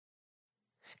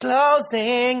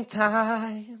Closing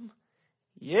time.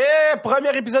 Yeah!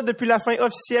 Premier épisode depuis la fin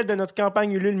officielle de notre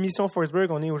campagne Ulule Mission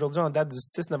Forsberg. On est aujourd'hui en date du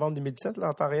 6 novembre 2017, là,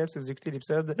 en temps réel, si vous écoutez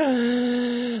l'épisode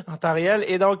en temps réel.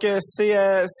 Et donc,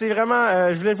 c'est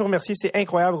vraiment, je voulais vous remercier, c'est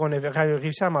incroyable qu'on ait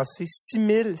réussi à amasser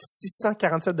 6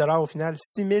 647 $ au final.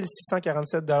 6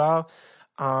 647 $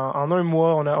 en un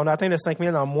mois. On a atteint le 5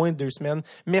 000 en moins de 2 semaines.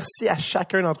 Merci à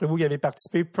chacun d'entre vous qui avez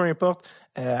participé, peu importe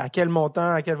à quel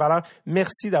montant, à quelle valeur.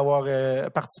 Merci d'avoir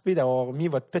participé, d'avoir mis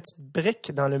votre petite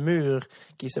brique dans le mur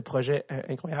qui est ce projet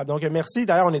incroyable. Donc, merci.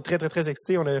 D'ailleurs, on est très, très, très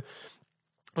excités.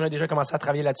 On a déjà commencé à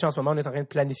travailler là-dessus en ce moment. On est en train de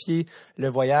planifier le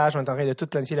voyage. On est en train de tout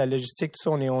planifier la logistique, tout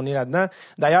ça. On est là-dedans.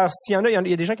 D'ailleurs, s'il y en a, il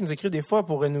y a des gens qui nous écrivent des fois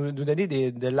pour nous donner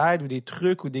de l'aide ou des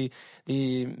trucs ou des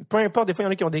peu importe. Des fois, il y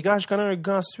en a qui ont des gars. Je connais un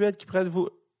gars en Suède qui pourrait vous...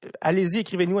 Allez-y,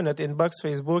 écrivez-nous à notre inbox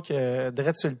Facebook,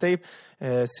 direct sur le tape.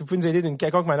 Si vous pouvez nous aider d'une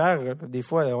quelconque manière, des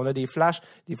fois, on a des flashs.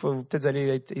 Des fois, peut-être vous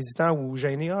allez être hésitant ou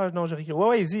gêné. Ah, non, j'ai écrit.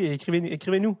 Ouais, allez-y,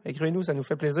 écrivez-nous, ça nous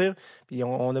fait plaisir. Puis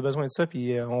on a besoin de ça.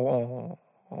 Puis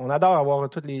on adore avoir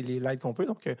toutes les likes qu'on peut.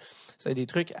 Donc, ça a des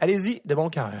trucs. Allez-y, de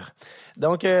bon cœur.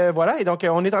 Donc, voilà. Et donc,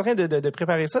 on est en train de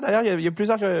préparer ça. D'ailleurs, il y a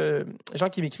plusieurs gens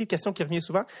qui m'écrivent, question qui revient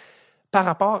souvent. Par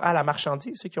rapport à la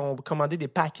marchandise, ceux qui ont commandé des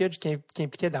packages qui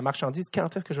impliquaient de la marchandise,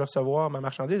 quand est-ce que je vais recevoir ma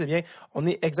marchandise? Eh bien, on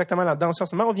est exactement là-dedans. En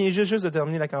ce moment, on vient juste de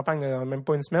terminer la campagne, même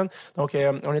pas une semaine. Donc,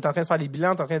 on est en train de faire les bilans,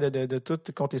 on est en train de tout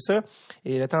compter ça.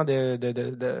 Et le temps de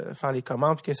faire les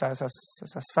commandes, puis que ça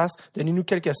se fasse. Donnez-nous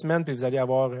quelques semaines, puis vous allez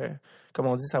avoir, comme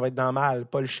on dit, ça va être dans le mal.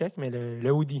 Pas le chèque, mais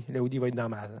le hoodie. Le hoodie va être dans le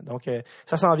mal. Donc,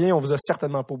 ça s'en vient. On vous a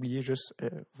certainement pas oublié, juste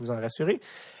vous en rassurer.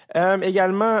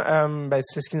 Également,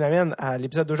 c'est ce qui nous amène à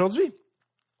l'épisode d'aujourd'hui.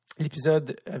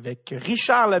 L'épisode avec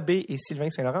Richard Labbé et Sylvain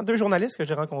Saint-Laurent, 2 journalistes que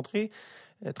j'ai rencontrés,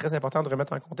 très important de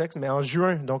remettre en contexte, mais en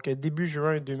juin, donc début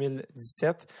juin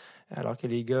 2017, alors que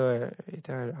les gars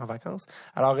étaient en vacances.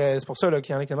 Alors, c'est pour ça là,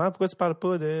 qu'il y en a qui demandent pourquoi tu parles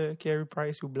pas de Carey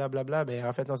Price ou blablabla. Ben,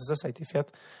 en fait, non, c'est ça a été fait.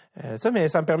 Mais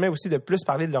ça me permet aussi de plus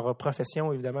parler de leur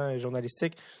profession, évidemment,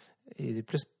 journalistique, et de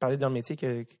plus parler de leur métier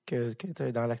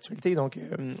que dans l'actualité. Donc,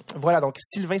 voilà. Donc,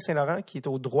 Sylvain Saint-Laurent, qui est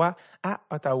au droit à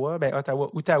Ottawa,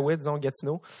 Outaouais, disons,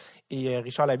 Gatineau, et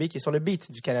Richard Labbé, qui est sur le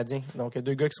beat du Canadien. Donc,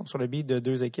 2 gars qui sont sur le beat de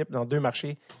 2 équipes dans 2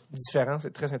 marchés différents.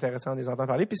 C'est très intéressant de les entendre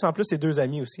parler. Puis, en plus, c'est 2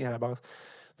 amis aussi à la base.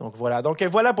 Donc, voilà. Donc,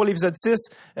 voilà pour l'épisode 6.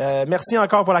 Merci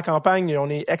encore pour la campagne. On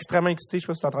est extrêmement excités. Je ne sais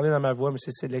pas si vous entendez dans ma voix, mais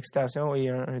c'est de l'excitation et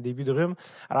un début de rhume.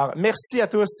 Alors, merci à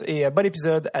tous et bon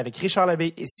épisode avec Richard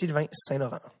Labbé et Sylvain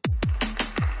Saint-Laurent.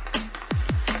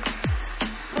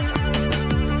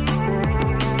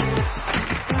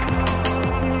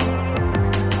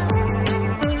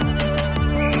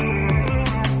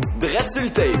 Drette sur le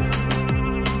tape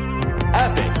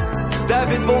avec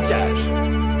David Bocage.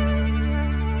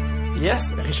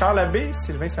 Yes, Richard Labbé,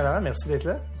 Sylvain Saint-Laurent, merci d'être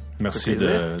là. Merci de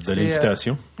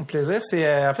l'invitation. Un plaisir.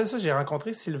 En fait, ça, j'ai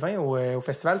rencontré Sylvain au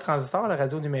Festival Transistor à la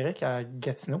radio numérique à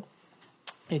Gatineau.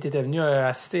 Il était venu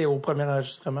assister au premier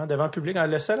enregistrement devant le public,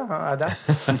 le seul à date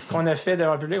qu'on a fait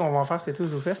devant le public. On va en faire cet été au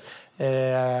ZooFest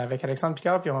avec Alexandre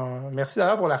Picard. Puis merci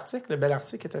d'ailleurs pour l'article, le bel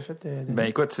article que tu as fait. Ben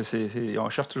écoute, on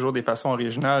cherche toujours des façons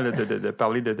originales de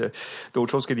parler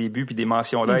d'autres choses que des buts puis des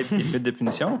mentions d'aide puis des limites de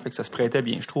punition. Fait que ça se prêtait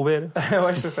bien, je trouvais.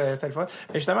 Oui, c'était le fun.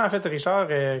 Mais justement, en fait, Richard,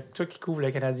 toi qui couvres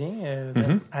le Canadien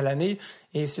à l'année,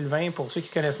 et Sylvain, pour ceux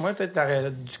qui connaissent moins,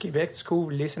 peut-être du Québec, tu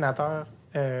couvres les sénateurs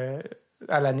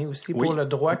à l'année aussi, pour le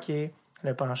droit qui est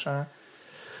le penchant.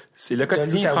 C'est le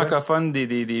quotidien francophone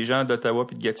des gens d'Ottawa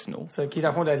puis de Gatineau. Ça, qui est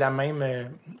en fond de la même,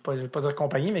 je ne vais pas dire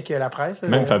compagnie, mais qui est la presse.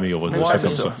 Même famille, on va dire ça comme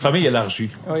ça. Famille élargie.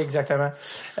 Oui, exactement.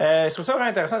 Je trouve ça vraiment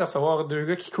intéressant de recevoir 2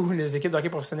 gars qui couvrent les équipes de hockey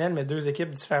professionnel, mais 2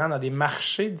 équipes différentes dans des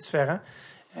marchés différents.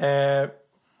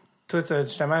 Toi,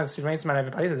 justement, Sylvain, tu m'en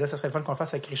avais parlé, tu disais que ça serait le fun qu'on le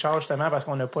fasse avec Richard, justement, parce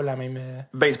qu'on n'a pas la même...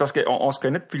 Ben, c'est parce qu'on se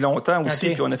connaît depuis longtemps aussi,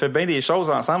 puis on a fait bien des choses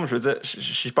ensemble. Je veux dire,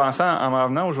 je pensais en m'en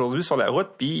venant aujourd'hui sur la route,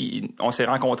 puis on s'est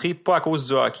rencontrés pas à cause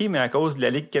du hockey, mais à cause de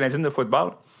la Ligue canadienne de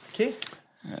football. OK.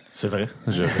 C'est vrai.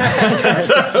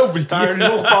 J'avais oublié. T'as un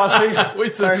lourd passé.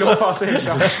 Oui, t'as un lourd passé,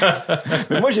 Richard.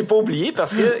 Mais moi, j'ai pas oublié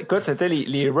parce que, écoute, c'était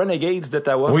les Renegades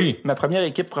d'Ottawa. Oui. Ma première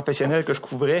équipe professionnelle que je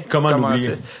couvrais. Comment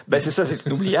l'oublier? Ben, c'est ça, c'est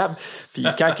inoubliable. Puis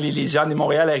quand les gens de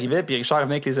Montréal arrivaient, puis Richard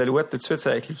venait avec les Alouettes, tout de suite,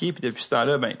 ça a cliqué. Puis depuis ce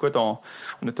temps-là, ben, écoute, on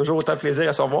a toujours autant de plaisir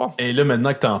à se revoir. Et là,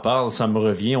 maintenant que t'en parles, ça me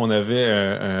revient. On avait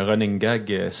un running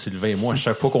gag, Sylvain et moi. À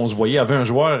chaque fois qu'on se voyait, il y avait un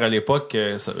joueur à l'époque,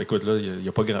 écoute, là, il y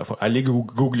a pas grand... Allez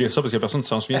googler ça parce qu'il y a personne qui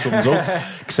s'en souvient sur nous autres,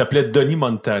 qui s'appelait Donny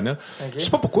Montana. Okay. Je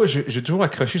sais pas pourquoi j'ai toujours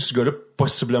accroché ce gars-là,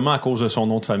 possiblement à cause de son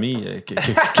nom de famille,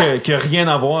 qui a rien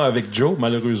à voir avec Joe,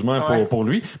 malheureusement pour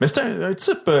lui. Mais c'est un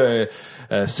type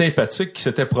sympathique qui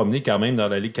s'était promené quand même dans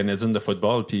la Ligue canadienne de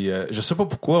football. Puis je sais pas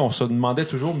pourquoi, on se demandait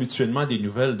toujours mutuellement des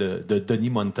nouvelles de Donny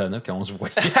Montana quand on se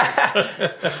voyait.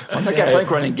 On a 4-5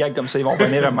 running gags comme ça, ils vont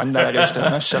venir un moment dans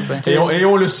l'enregistrement, je suis certain. Et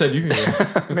on le salue.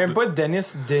 Même pas Denis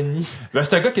Denis. Ben,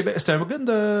 c'est un gars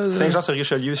de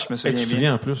Saint-Jean-sur-Richelieu, si je me souviens bien.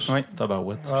 Étudiant en plus. Oui.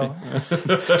 Tabarouette. Wow.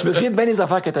 Je me souviens de bien des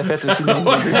affaires que t'as faites aussi dans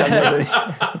les dernières années.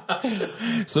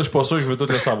 Ça, je suis pas sûr que je veux tout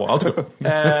le savoir. En tout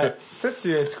cas.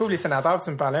 Tu couvres les Sénateurs, puis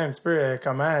tu me parlais un petit peu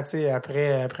comment, tu sais,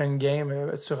 après une game,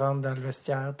 tu rentres dans le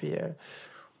vestiaire, puis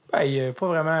il n'y a pas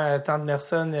vraiment tant de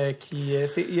personnes qui...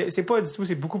 c'est pas du tout,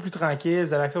 c'est beaucoup plus tranquille,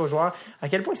 vous avez accès aux joueurs. À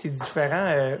quel point c'est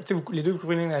différent, tu sais, les deux, vous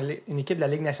couvrez une équipe de la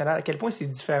Ligue nationale, à quel point c'est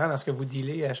différent dans ce que vous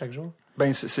dealez à chaque jour?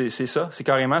 Ben c'est ça, c'est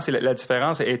carrément, c'est la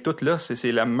différence est toute là,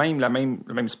 c'est le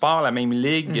même sport, la même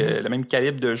ligue, le même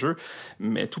calibre de jeu,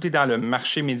 mais tout est dans le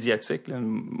marché médiatique. Là.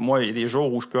 Moi, il y a des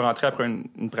jours où je peux rentrer après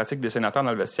une pratique de sénateur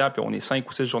dans le vestiaire, puis on est 5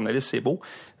 ou 6 journalistes, c'est beau.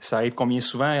 Ça arrive combien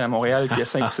souvent à Montréal qu'il y a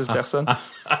 5 ou 6 personnes?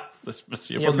 Je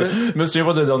me souviens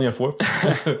pas de la dernière fois.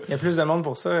 Il y a plus de monde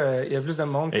pour ça. Il y a plus de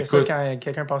monde que Écoute, ça quand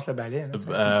quelqu'un passe le balai.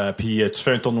 Puis tu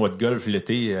fais un tournoi de golf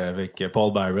l'été avec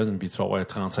Paul Byron, puis tu vas avoir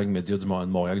 35 médias de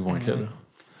Montréal qui vont être là.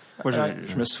 Moi,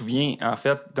 je me souviens, en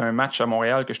fait, d'un match à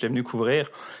Montréal que j'étais venu couvrir,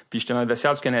 puis j'étais dans le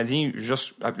vestiaire du Canadien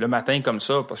juste le matin comme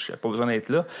ça, parce que j'avais pas besoin d'être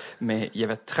là, mais il y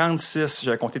avait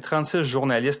j'avais compté 36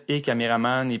 journalistes et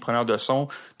caméramans et preneurs de son,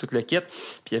 tout le kit,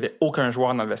 puis il y avait aucun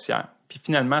joueur dans le vestiaire. Puis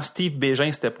finalement, Steve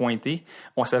Bégin s'était pointé.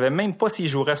 On savait même pas s'il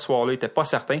jouerait ce soir-là. Il était pas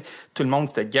certain. Tout le monde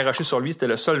s'était garoché sur lui. C'était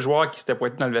le seul joueur qui s'était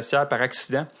pointé dans le vestiaire par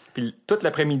accident. Puis toute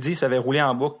l'après-midi, ça avait roulé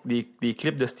en boucle des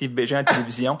clips de Steve Bégin à la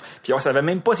télévision. Puis on savait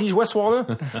même pas s'il jouait ce soir-là.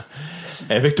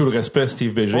 Avec tout le respect,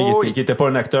 Steve Bégin, qui était pas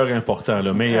un acteur important,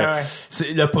 là. Mais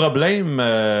c'est le problème,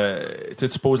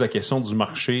 tu poses la question du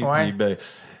marché. Puis,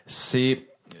 c'est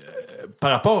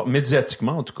par rapport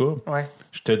médiatiquement, en tout cas. Ouais.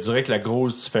 Je te dirais que la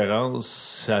grosse différence,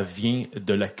 ça vient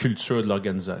de la culture de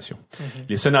l'organisation.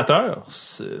 Les Sénateurs,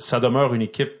 ça demeure une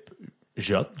équipe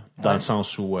jeune, dans le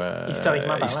sens où...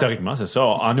 historiquement, c'est ça.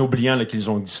 En oubliant là,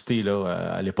 qu'ils ont existé là,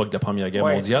 à l'époque de la Première Guerre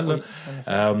mondiale.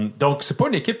 Donc, c'est pas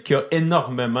une équipe qui a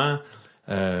énormément,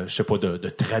 je sais pas, de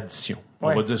tradition.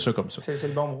 On va dire ça comme ça. C'est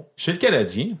le bon mot. Chez le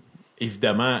Canadien,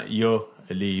 évidemment, il y a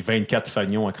les 24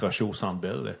 fanions accrochés au Centre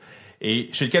Bell. Et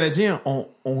chez le Canadien,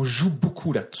 on joue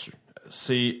beaucoup là-dessus.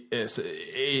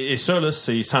 Et ça, là,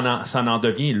 ça en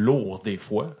devient lourd des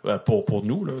fois pour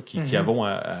nous là, qui avons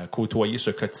à côtoyer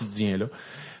ce quotidien-là.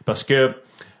 Parce que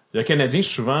le Canadien,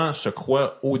 souvent, se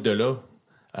croit au-delà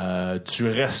du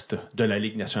reste de la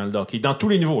Ligue nationale de hockey, dans tous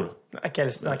les niveaux. Là. Dans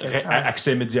quel sens?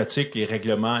 Accès médiatique, les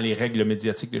règlements, les règles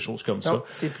médiatiques, des choses comme ça.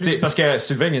 Plus... Parce que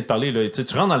Sylvain vient de parler, là, tu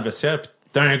rentres dans le vestiaire, puis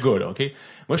t'as un gars, là, OK?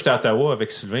 Moi, j'étais à Ottawa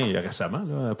avec Sylvain récemment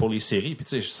là, pour les séries,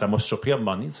 puis ça m'a surpris à un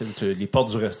moment donné. Les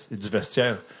portes du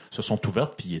vestiaire se sont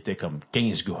ouvertes, puis il était comme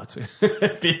 15 gars.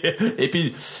 Et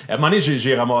puis, à un moment donné,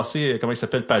 j'ai ramassé, comment il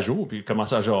s'appelle, Pajot, puis j'ai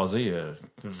commencé à jaser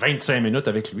 25 minutes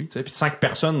avec lui. Puis 5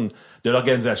 personnes de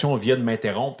l'organisation viennent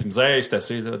m'interrompre, puis me disaient « Hey, c'est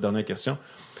assez, là, dernière question. »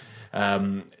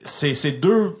 C'est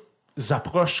deux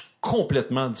approches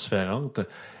complètement différentes,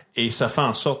 et ça fait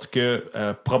en sorte que,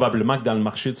 probablement que dans le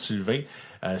marché de Sylvain,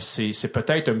 c'est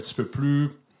peut-être un petit peu plus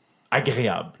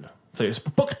agréable. C'est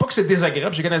pas que c'est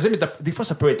désagréable chez les Canadiens, mais des fois,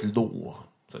 ça peut être lourd.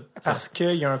 Parce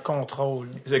qu'il y a un contrôle.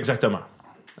 Exactement.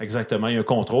 Il y a un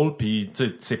contrôle, puis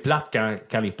c'est plate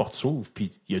quand les portes s'ouvrent,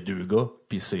 puis il y a 2 gars,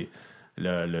 puis c'est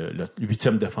le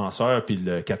 8e défenseur, puis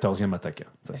le 14e attaquant.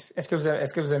 Est-ce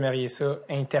que vous aimeriez ça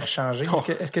interchanger?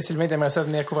 Est-ce que Sylvain aimerait ça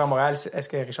venir couvrir à Montréal? Est-ce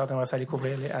que Richard aimerait ça aller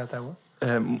couvrir à Ottawa?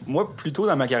 Moi, plus tôt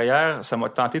dans ma carrière, ça m'a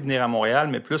tenté de venir à Montréal,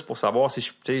 mais plus pour savoir si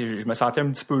je me sentais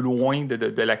un petit peu loin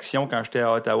de l'action quand j'étais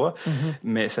à Ottawa.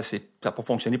 Mais ça n'a pas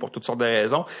fonctionné pour toutes sortes de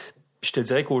raisons. Puis je te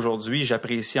dirais qu'aujourd'hui,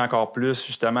 j'apprécie encore plus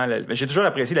justement... J'ai toujours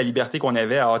apprécié la liberté qu'on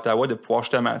avait à Ottawa de pouvoir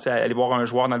justement aller voir un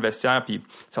joueur dans le vestiaire, puis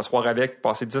s'asseoir avec,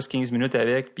 passer 10-15 minutes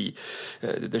avec, puis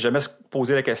de jamais se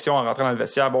poser la question en rentrant dans le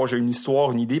vestiaire, bon, j'ai une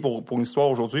histoire, une idée pour une histoire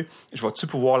aujourd'hui, je vais-tu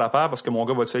pouvoir la faire parce que mon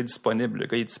gars va-tu être disponible? Le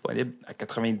gars est disponible à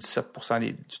 97%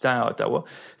 du temps à Ottawa.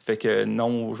 Fait que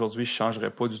non, aujourd'hui, je changerais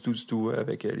pas du tout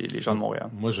avec les gens de Montréal.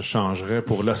 Moi, je changerais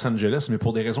pour Los Angeles, mais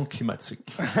pour des raisons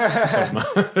climatiques.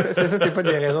 C'est ça, c'est pas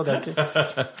des raisons d'hockey.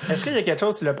 Est-ce qu'il y a quelque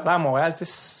chose, tu l'as parlé à Montréal,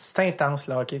 c'est intense,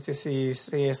 là, OK? C'est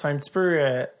un petit peu...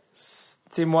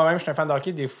 moi-même, je suis un fan de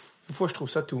hockey, des fois, je trouve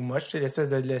ça too much,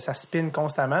 l'espèce de... Ça spin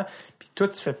constamment, puis toi,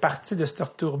 tu fais partie de ce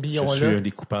tourbillon-là. Je suis un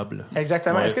des coupables.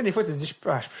 Exactement. Ouais. Est-ce que des fois, tu te dis,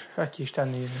 OK, je suis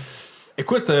tanné, là.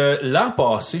 Écoute, l'an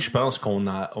passé, je pense qu'on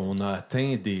a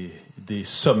atteint des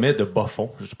sommets de bas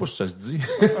fond. Je sais pas si ça se dit.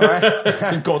 Ouais.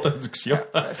 C'est une contradiction.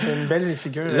 C'est une belle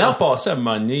figure. L'an passé, à un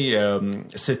moment donné,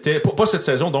 c'était... Pas cette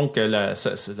saison, donc la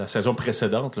saison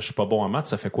précédente. Là, je suis pas bon en maths.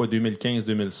 Ça fait quoi,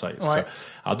 2015-2016? Ouais.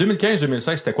 En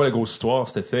 2015-2016, c'était quoi la grosse histoire?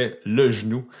 C'était le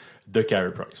genou de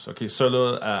Carey Price. OK, ça,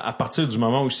 là, à partir du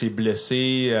moment où il s'est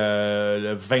blessé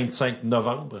le 25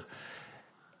 novembre,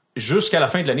 jusqu'à la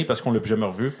fin de l'année, parce qu'on l'a plus jamais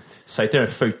revu, ça a été un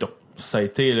feuilleton. Ça a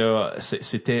été, là,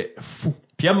 c'était fou.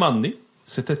 Puis à un moment donné,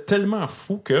 c'était tellement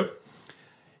fou que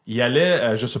il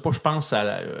allait, je sais pas, je pense à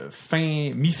la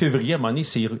mi-février, à un moment donné,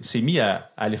 il s'est mis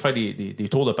à aller faire des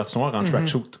tours de patinoire en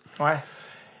tracksuit. Ouais.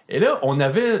 Et là, on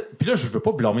avait... Puis là, je veux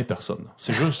pas blâmer personne.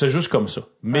 C'est juste comme ça.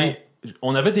 Mais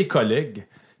on avait des collègues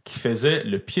qui faisaient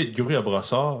le pied de grue à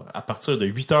Brossard à partir de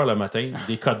 8 heures le matin,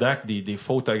 des Kodak, des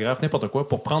photographes, n'importe quoi,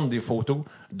 pour prendre des photos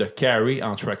de Carey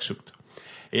en tracksuit.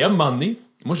 Et à un moment donné,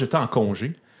 moi, j'étais en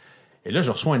congé. Et là,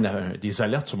 je reçois des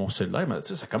alertes sur mon cellulaire. Mais,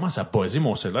 ça commence à buzzer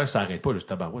mon cellulaire. Ça n'arrête pas. Je dis,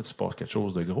 tabarouette, il se passe quelque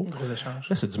chose de gros. Gros échange.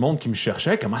 Là, c'est du monde qui me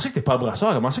cherchait. Comment ça que t'es pas à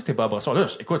Brossard? Comment ça que t'es pas à Brossard? Là,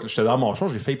 écoute, j'étais dans mon char,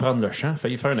 j'ai failli prendre le champ,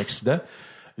 failli faire un accident.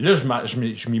 Là,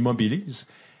 je m'immobilise.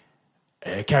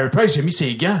 Carey Price, il a mis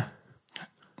ses gants.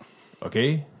 OK?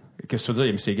 Qu'est-ce que tu veux dire, il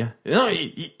a mis ses gants? Non,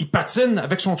 il patine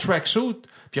avec son tracksuit,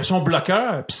 puis il a son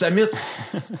bloqueur, puis sa mythe.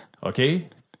 OK?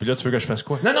 Puis là, tu veux que je fasse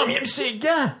quoi? Non, mais il a mis ses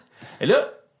gants! Et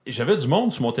là, j'avais du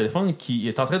monde sur mon téléphone qui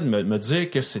est en train de me dire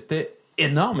que c'était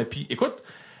énorme. Et puis, écoute,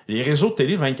 les réseaux de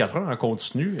télé 24 heures en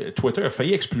continu, Twitter a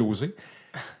failli exploser.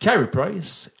 Carey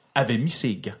Price avait mis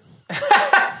ses gants.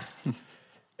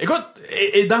 Écoute,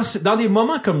 et dans des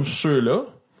moments comme ceux-là,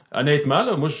 honnêtement,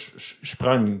 là, moi, je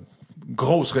prends une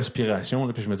grosse respiration,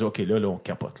 là, puis je me dis, OK, là, on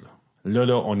capote.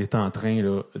 Là, on est en train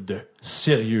là, de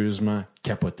sérieusement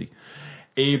capoter.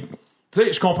 Et, tu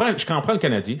sais, je comprends le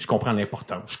Canadien, je comprends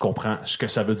l'importance, je comprends ce que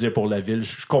ça veut dire pour la ville,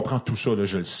 je comprends tout ça, là,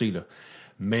 je le sais. Là.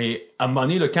 Mais, à un moment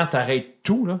donné, là, quand t'arrêtes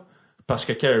tout, là, parce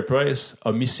que Carey Price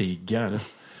a mis ses gants, là,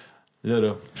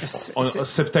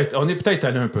 on est peut-être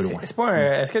allé un peu loin. C'est pas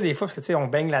est-ce que des fois, parce que tu sais, on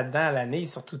baigne là-dedans à l'année,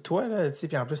 surtout toi, là, tu sais,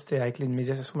 puis en plus, t'es avec les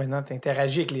médias sociaux maintenant,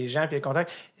 t'interagis avec les gens, puis le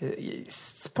contact.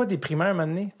 C'est pas déprimant à un moment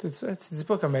donné, tout ça? Tu dis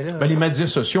pas comme là. Les médias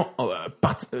sociaux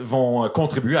vont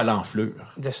contribuer à l'enflure.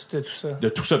 De tout ça. De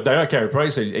tout ça. D'ailleurs, Carey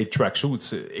Price et tracksuit,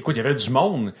 écoute, il y avait du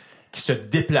monde qui se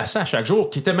déplaçait à chaque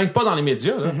jour, qui était même pas dans les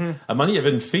médias. Là. Mm-hmm. À un moment donné, il y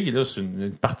avait une fille, là, c'est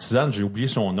une partisane, j'ai oublié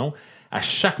son nom. À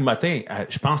chaque matin,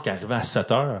 je pense qu'elle arrivait à 7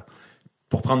 heures.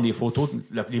 Pour prendre des photos,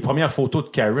 les premières photos de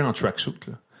Carey en tracksuit.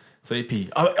 Puis,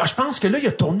 je pense que là, il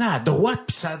a tourné à droite,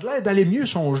 puis ça a l'air d'aller mieux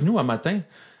son genou un matin.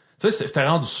 C'était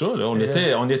rendu ça. Là.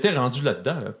 On était rendu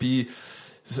là-dedans. Là. Puis,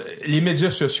 les médias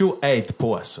sociaux aident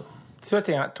pas à ça.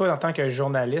 Toi, en tant que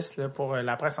journaliste, là, pour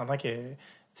la presse, en tant que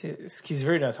ce qui se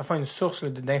veut, là, ça fait une source là,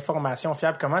 d'informations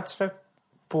fiables. Comment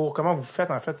vous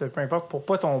faites, en fait, peu importe, pour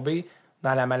pas tomber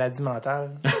dans la maladie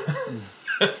mentale?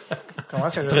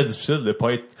 C'est très difficile de ne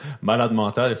pas être malade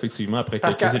mental, effectivement, après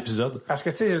quelques épisodes. Parce que,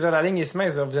 tu sais, la ligne est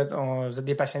mince. Vous êtes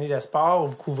des passionnés de sport,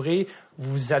 vous couvrez,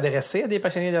 vous vous adressez à des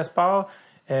passionnés de sport.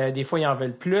 Des fois, ils en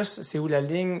veulent plus. C'est où la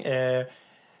ligne?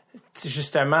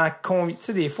 Justement, tu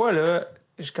sais, des fois, là,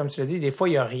 comme tu l'as dit, des fois,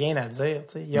 il n'y a rien à dire.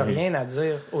 Il n'y a rien à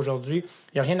dire aujourd'hui.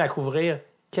 Il n'y a rien à couvrir.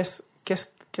 Qu'est-ce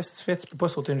que tu fais? Tu peux pas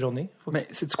sauter une journée? Mais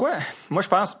sais-tu quoi? Moi, je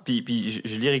pense, puis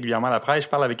je lis régulièrement la presse, je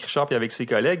parle avec Richard puis avec ses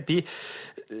collègues, puis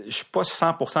je suis pas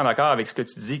 100% d'accord avec ce que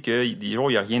tu dis, que des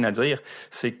jours, il n'y a rien à dire.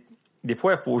 C'est que des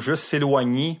fois, il faut juste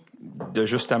s'éloigner de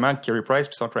justement Carey Price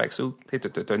puis son tracksuit. Tu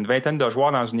as une vingtaine de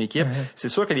joueurs dans une équipe. C'est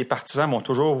sûr que les partisans vont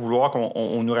toujours vouloir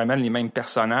qu'on nous ramène les mêmes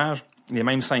personnages, les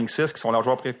mêmes 5-6 qui sont leurs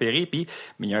joueurs préférés, mais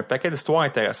il y a un paquet d'histoires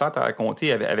intéressantes à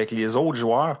raconter avec les autres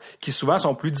joueurs qui souvent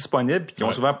sont plus disponibles, puis qui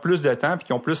ont souvent plus de temps, puis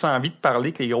qui ont plus envie de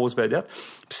parler que les grosses vedettes.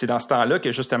 Puis c'est dans ce temps-là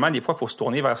que justement, des fois, il faut se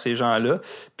tourner vers ces gens-là,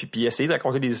 puis essayer de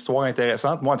raconter des histoires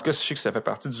intéressantes. Moi, en tout cas, je sais que ça fait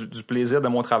partie du plaisir de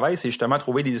mon travail, c'est justement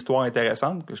trouver des histoires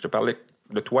intéressantes, que je te parlais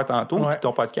de toi tantôt, puis de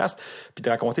ton podcast, puis de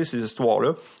raconter ces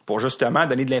histoires-là pour justement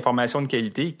donner de l'information de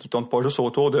qualité qui tourne pas juste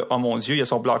autour de « Oh mon Dieu, il y a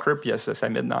son blocker, puis il y a sa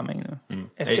mythe dans la main. »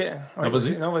 Est-ce que... Non,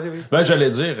 vas-y. Non, vas-y. Ben, j'allais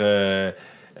dire,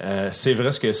 c'est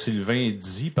vrai ce que Sylvain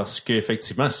dit, parce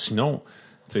qu'effectivement, sinon,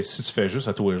 si tu fais juste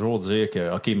à tous les jours dire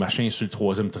que, OK, machin est sur le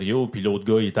troisième trio, puis l'autre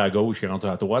gars, il est à gauche, il est rendu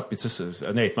à droite, puis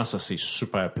honnêtement, ça, c'est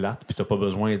super plate, puis t'as pas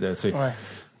besoin de...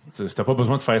 T'as pas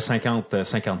besoin de faire 50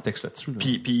 textes là-dessus. Là.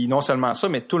 Puis non seulement ça,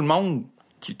 mais tout le monde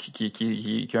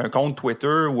qui a un compte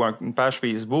Twitter ou une page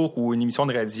Facebook ou une émission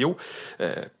de radio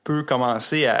peut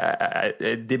commencer à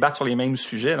débattre sur les mêmes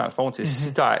sujets, dans le fond.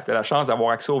 Si tu as la chance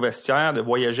d'avoir accès au vestiaire, de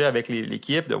voyager avec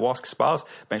l'équipe, de voir ce qui se passe,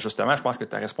 ben justement, je pense que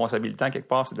ta responsabilité, en quelque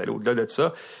part, c'est d'aller au-delà de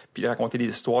ça puis de raconter des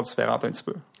histoires différentes un petit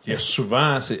peu. Il y a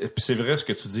souvent, c'est vrai ce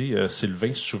que tu dis,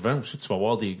 Sylvain, souvent aussi, tu vas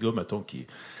voir des gars, mettons,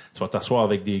 tu vas t'asseoir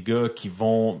avec des gars qui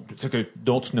vont,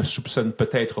 dont tu ne soupçonnes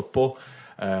peut-être pas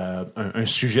un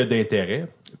sujet d'intérêt.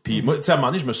 Puis moi, tu sais, à un moment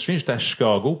donné, je me souviens, j'étais à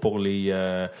Chicago pour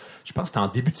je pense que c'était en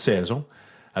début de saison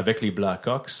avec les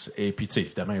Blackhawks. Et puis, tu sais,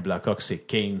 évidemment, les Blackhawks, c'est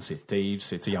Kane, c'est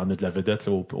Taves, il y en a de la vedette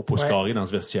là, au pouce carré dans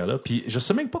ce vestiaire-là. Puis je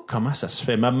sais même pas comment ça se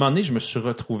fait. Mais à un moment donné, je me suis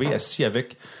retrouvé assis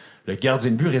avec le gardien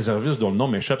de but réserviste dont le nom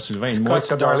m'échappe, Sylvain et moi.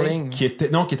 Scott Darling. Qui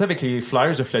était avec les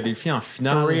Flyers de Philadelphie en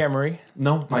finale. Rory Emery.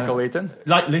 Non. Michael Layton.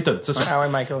 Layton, c'est ça. Ah ouais,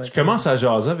 Michael Layton. Je commence à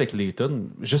jaser avec Layton.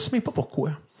 Je sais même pas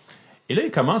pourquoi. Et là,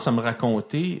 il commence à me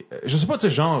raconter... je sais pas, tu sais,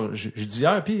 genre, je dis,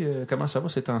 puis comment ça va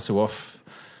ces temps-ci? Ouf,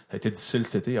 ça a été difficile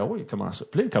cet été. Ah oui, comment ça?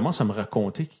 Puis là, il commence à me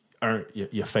raconter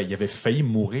il avait failli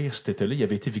mourir cet été-là. Il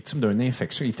avait été victime d'une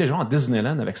infection. Il était genre à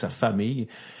Disneyland avec sa famille.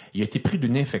 Il a été pris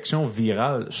d'une infection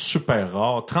virale super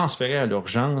rare, transféré à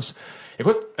l'urgence.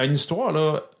 Écoute, une histoire,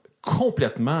 là,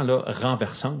 complètement là,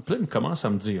 renversante. Puis là, il commence à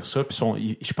me dire ça.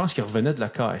 Puis je pense qu'il revenait de la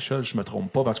KHL, je me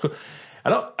trompe pas. En tout cas,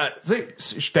 alors, tu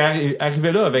sais, j'étais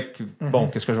arrivé là avec, bon,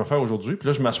 qu'est-ce que je vais faire aujourd'hui? Puis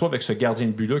là, je m'assois avec ce gardien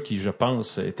de but-là qui, je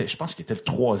pense qu'il était le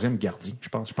 3e gardien. Je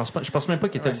pense même pas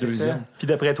qu'il était le 2e. Puis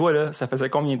d'après toi, là, ça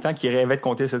faisait combien de temps qu'il rêvait de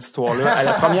conter cette histoire-là à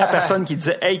la première personne qui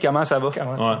disait « Hey, comment ça va? »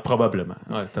 Ouais, probablement.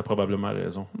 Ouais, t'as probablement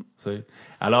raison. T'sais.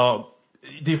 Alors,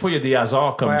 des fois, il y a des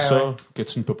hasards comme ça que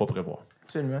tu ne peux pas prévoir.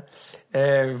 Absolument.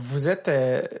 Vous êtes, tu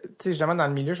sais, justement, dans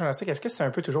le milieu journalistique, est-ce que c'est un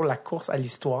peu toujours la course à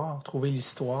l'histoire, trouver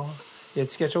l'histoire? Y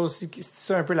a-t-il quelque chose aussi, c'est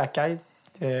ça un peu la quête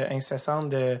incessante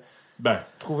de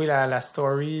trouver la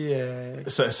story?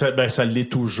 Ça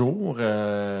l'est toujours.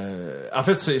 En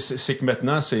fait, c'est que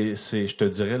maintenant, c'est je te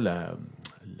dirais,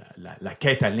 la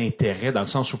quête à l'intérêt, dans le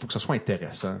sens où il faut que ce soit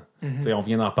intéressant. On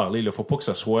vient d'en parler, il ne faut pas que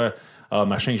ce soit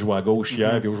machin, il joue à gauche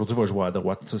hier, puis aujourd'hui, il va jouer à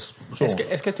droite.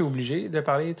 Est-ce que tu es obligé de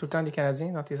parler tout le temps des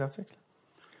Canadiens dans tes articles?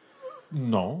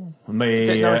 Non,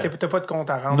 mais... Non, t'as pas de compte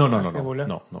à rendre à ce niveau-là?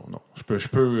 Non.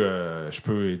 Je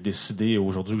peux décider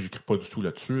aujourd'hui que j'écris pas du tout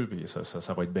là-dessus, puis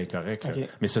ça va être bien correct. Okay.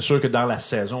 Mais c'est sûr que dans la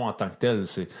saison en tant que telle,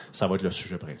 ça va être le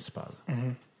sujet principal.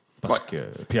 Parce que...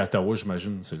 Puis à Ottawa,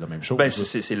 j'imagine, c'est la même chose. Ben,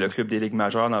 c'est le club des ligues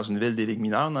majeures dans une ville des ligues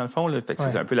mineures, dans le fond. Là. Fait que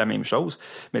c'est un peu la même chose.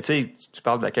 Mais tu sais, tu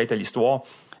parles de la quête à l'histoire.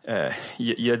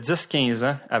 Il y a 10-15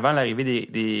 ans, avant l'arrivée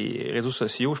des réseaux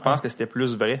sociaux, je pense que c'était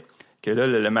plus vrai. Que là,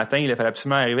 le matin, il fallait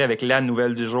absolument arriver avec la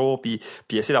nouvelle du jour, puis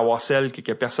essayer d'avoir celle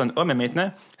que personne a. Mais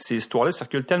maintenant, ces histoires-là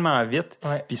circulent tellement vite,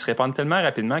 puis se répandent tellement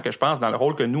rapidement que je pense, dans le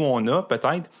rôle que nous, on a,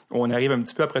 peut-être, où on arrive un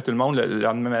petit peu après tout le monde le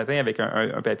lendemain matin avec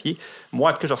un papier.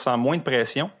 Moi, en tout cas, je ressens moins de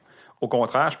pression. Au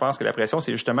contraire, je pense que la pression,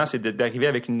 c'est d'arriver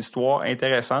avec une histoire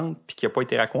intéressante puis qui n'a pas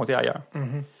été racontée ailleurs.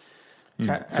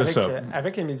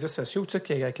 Avec les médias sociaux, tu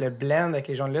sais, avec le blend, avec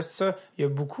les journalistes, tout ça, il y a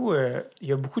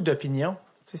beaucoup d'opinions.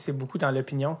 Tu sais, c'est beaucoup dans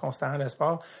l'opinion constamment, le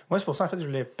sport. Moi, c'est pour ça, en fait, je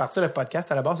voulais partir le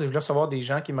podcast à la base, et je voulais recevoir des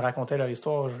gens qui me racontaient leur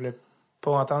histoire. Je voulais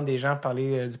pas entendre des gens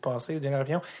parler du passé ou de leur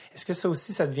opinion. Est-ce que ça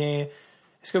aussi, ça devient...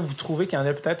 Est-ce que vous trouvez qu'il y en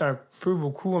a peut-être un peu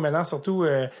beaucoup maintenant? Surtout,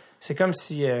 c'est comme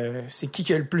si c'est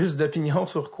qui a le plus d'opinions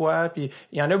sur quoi. Puis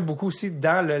il y en a beaucoup aussi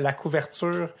dans la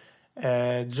couverture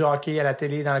du hockey à la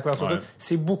télé, dans la couverture.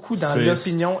 C'est beaucoup dans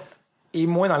l'opinion et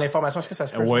moins dans l'information. Est-ce que ça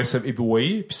se peut?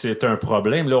 Oui, puis c'est un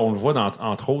problème. Là, on le voit,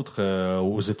 entre autres,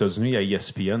 aux États-Unis, à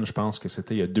ESPN, je pense que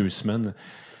c'était il y a 2 semaines.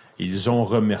 Ils ont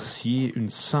remercié une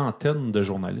centaine de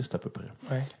journalistes à peu près.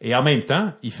 Ouais. Et en même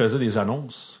temps, ils faisaient des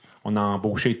annonces. On a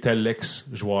embauché tel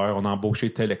ex-joueur, on a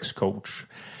embauché tel ex-coach.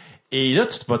 Et là,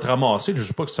 tu vas te ramasser, je ne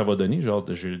sais pas ce que ça va donner.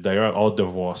 J'ai d'ailleurs hâte de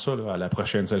voir ça là, à la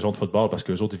prochaine saison de football, parce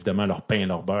qu'eux autres, évidemment, leur pain et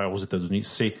leur beurre aux États-Unis,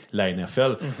 c'est la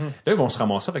NFL. Là, ils vont se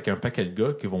ramasser avec un paquet de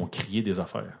gars qui vont crier des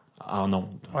affaires en ondes.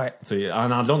 Ouais.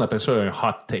 En anglais, on appelle ça un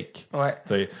hot take. Ouais.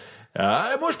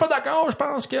 Moi, je suis pas d'accord, je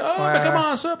pense que...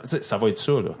 comment ça? Ça va être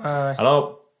ça. Là. Ouais.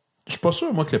 Alors... Je suis pas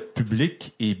sûr, moi, que le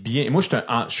public est bien... Moi, je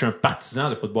suis un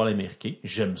partisan de football américain.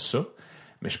 J'aime ça.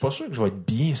 Mais je suis pas sûr que je vais être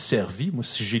bien servi, moi,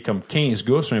 si j'ai comme 15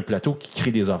 gars sur un plateau qui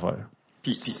crient des affaires.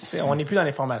 On n'est plus dans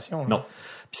l'information. Non.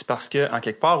 Puis c'est parce que, en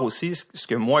quelque part aussi, ce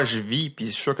que moi je vis, puis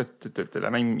je suis sûr que tu as la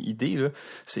même idée, là,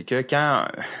 c'est que quand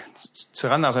tu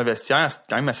rentres dans un vestiaire, c'est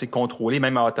quand même assez contrôlé.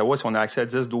 Même à Ottawa, si on a accès à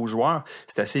 10-12 joueurs,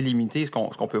 c'est assez limité ce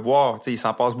qu'on peut voir. T'sais, il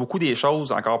s'en passe beaucoup des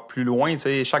choses encore plus loin.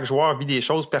 T'sais, chaque joueur vit des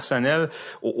choses personnelles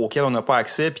auxquelles on n'a pas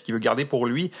accès puis qu'il veut garder pour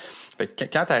lui. Fait que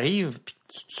quand tu arrives puis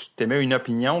tu t'émets une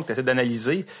opinion, que tu essaies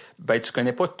d'analyser, ben tu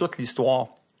connais pas toute l'histoire.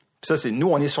 Puis ça, c'est nous,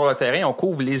 on est sur le terrain, on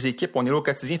couvre les équipes, on est là au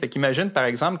quotidien. Fait qu'imagine, par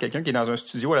exemple, quelqu'un qui est dans un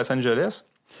studio à Los Angeles,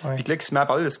 puis là, qui se met à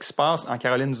parler de ce qui se passe en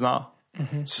Caroline du Nord.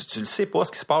 Tu le sais pas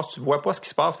ce qui se passe, tu vois pas ce qui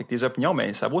se passe, fait que tes opinions,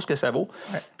 ben ça vaut ce que ça vaut.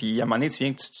 Puis à un moment donné, tu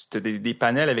viens que tu as des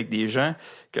panels avec des gens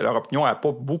que leur opinion n'a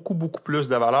pas beaucoup plus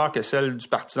de valeur que celle du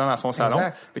partisan dans son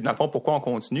salon. Puis dans le fond, pourquoi on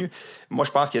continue? Moi,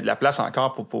 je pense qu'il y a de la place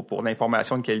encore pour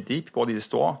l'information de qualité puis pour des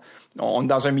histoires. On est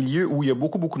dans un milieu où il y a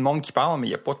beaucoup de monde qui parle, mais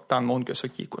il n'y a pas tant de monde que ça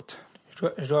qui écoute.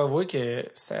 Je dois avouer que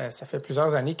ça fait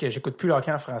plusieurs années que j'écoute plus le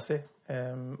hockey en français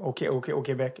au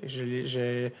Québec.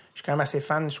 Je suis quand même assez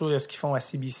fan, je trouve, de ce qu'ils font à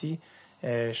CBC.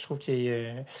 Je trouve qu'il y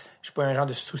a, je sais pas, un genre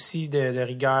de souci de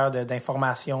rigueur,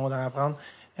 d'information, d'en apprendre.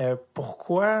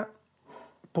 Pourquoi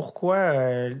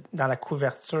dans la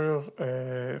couverture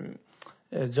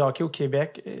du hockey au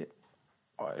Québec,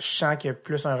 je sens qu'il y a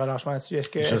plus un relâchement là-dessus?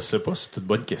 Je ne sais pas, c'est une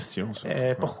bonne question,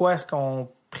 ça. Pourquoi est-ce qu'on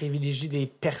privilégie des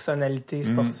personnalités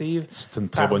sportives c'est une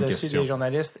très bonne par-dessus question. des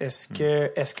journalistes?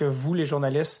 Est-ce que vous, les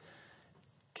journalistes,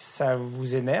 ça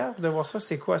vous énerve de voir ça?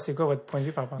 C'est quoi votre point de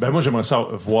vue par rapport à ça? Moi, j'aimerais ça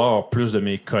voir plus de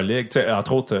mes collègues.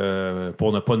 Entre autres,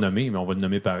 pour ne pas nommer, mais on va le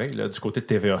nommer pareil, là, du côté de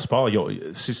TVA Sport,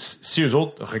 si eux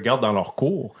autres regardent dans leurs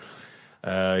cours,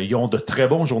 ils ont de très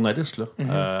bons journalistes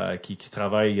là, qui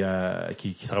travaillent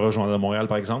qui travaillent au Journal de Montréal,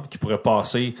 par exemple, qui pourraient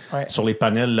passer sur les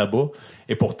panels là-bas.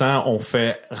 Et pourtant, on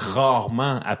fait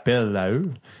rarement appel à eux.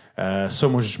 Ça,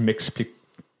 moi, je m'explique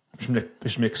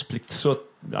ça.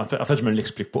 En fait, je me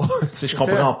l'explique pas. Je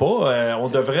comprends pas. On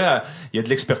devrait. Il y a de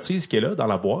l'expertise qui est là dans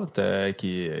la boîte,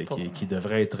 qui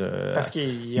devrait être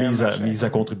mise à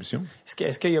contribution.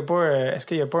 Est-ce qu'il y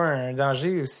a pas un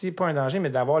danger aussi, pas un danger, mais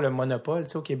d'avoir le monopole,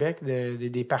 au Québec,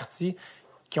 des partis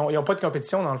qui ont pas de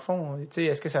compétition dans le fond.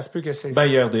 Est-ce que ça se peut que c'est...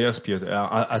 Il y a RDS, puis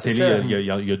à télé, il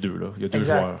y a deux, là. Il y a deux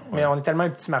joueurs. Mais on est tellement un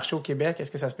petit marché au Québec, est-ce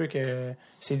que ça se peut que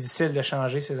c'est difficile de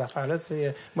changer ces affaires-là?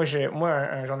 Moi,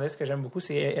 un journaliste que j'aime beaucoup,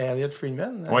 c'est Elliot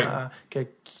Friedman, qui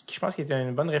je pense qu'il est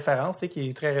une bonne référence, qui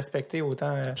est très respecté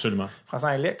autant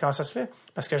français-anglais. Comment ça se fait?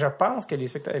 Parce que je pense que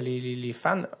les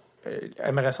fans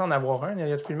aimeraient ça en avoir un,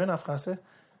 Elliot Friedman en français.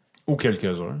 Ou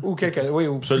quelques-uns. Ou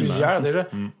plusieurs déjà.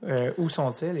 Où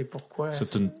sont-ils et pourquoi?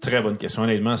 C'est une très bonne question.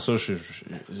 Honnêtement, ça,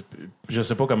 je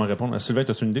sais pas comment répondre. Sylvain,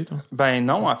 as-tu une idée, toi? Ben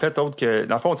non, en fait, autre que,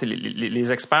 dans le fond,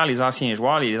 les experts, les anciens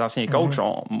joueurs, les anciens coachs,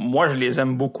 moi, je les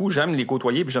aime beaucoup. J'aime les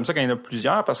côtoyer, puis j'aime ça quand il y en a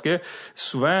plusieurs, parce que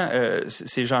souvent,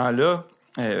 ces gens-là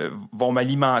vont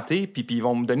m'alimenter, puis ils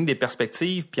vont me donner des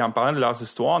perspectives, puis en me parlant de leurs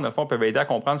histoires, dans le fond, peuvent aider à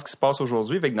comprendre ce qui se passe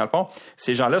aujourd'hui. Fait que dans le fond,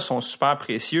 ces gens-là sont super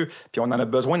précieux, puis on en a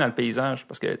besoin dans le paysage,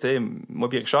 parce que, tu sais, moi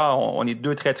et Richard, on est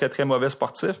deux très, très, très mauvais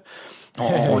sportifs.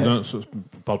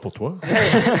 Parle pour toi.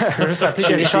 Je veux juste rappeler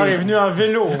que Richard est venu en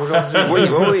vélo aujourd'hui.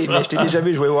 Oui, mais je t'ai déjà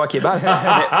vu jouer au hockey-ball.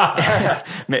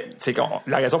 Mais c'est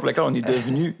la raison pour laquelle on est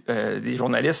devenus des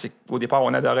journalistes, c'est qu'au départ,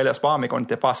 on adorait le sport, mais qu'on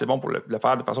n'était pas assez bon pour le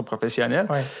faire de façon professionnelle.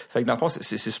 Fait que dans le fond,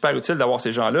 c'est super utile d'avoir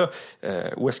ces gens-là.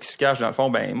 Où est-ce qu'ils se cachent, dans le fond?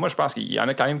 Ben, moi, je pense qu'il y en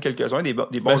a quand même quelques-uns, des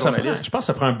bons journalistes. Je pense que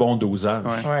ça prend un bon dosage.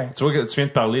 Tu vois, tu viens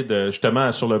de parler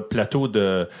justement, sur le plateau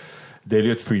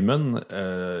d'Elliot Friedman,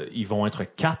 ils vont être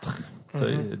 4. Donc,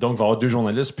 il va y avoir 2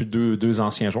 journalistes puis deux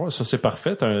anciens joueurs. Ça, c'est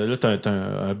parfait. Là, tu as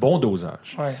un bon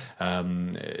dosage.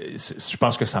 Je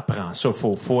pense que ça prend ça.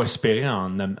 Faut espérer en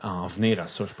venir à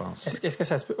ça, je pense. Est-ce que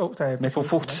ça se peut... mais faut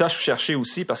que tu saches chercher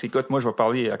aussi, parce qu'écoute, moi, je vais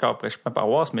parler encore après ma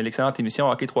paroisse, mais l'excellente émission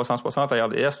Hockey 360 à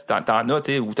RDS, t'en as,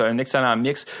 où t'as un excellent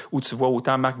mix, où tu vois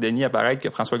autant Marc Denis apparaître que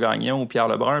François Gagnon ou Pierre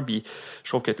Lebrun, puis je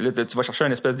trouve que là, tu vas chercher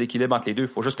une espèce d'équilibre entre les deux. Il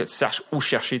faut juste que tu saches où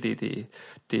chercher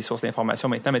tes sources d'information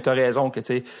maintenant, mais tu as raison que,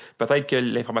 tu sais, peut-être que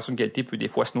l'information de qualité peut des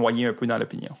fois se noyer un peu dans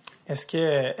l'opinion. Est-ce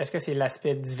que c'est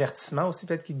l'aspect divertissement aussi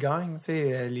peut-être qui gagne?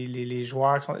 Les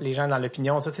joueurs, les gens dans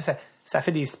l'opinion, ça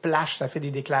fait des splashs, ça fait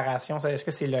des déclarations. Est-ce que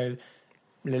c'est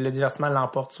le divertissement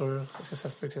l'emporte sur... Est-ce que ça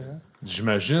se peut que c'est ça?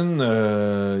 J'imagine,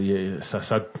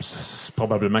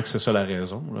 probablement que c'est ça la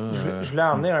raison. Là. Je voulais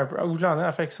en venir un peu. Où je voulais en venir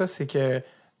avec ça, c'est que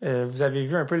vous avez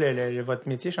vu un peu votre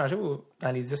métier changer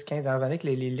dans les 10-15 dernières années, que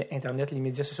les Internet, les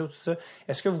médias sociaux, tout ça.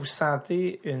 Est-ce que vous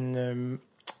sentez une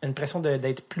pression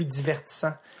d'être plus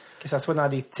divertissant, que ce soit dans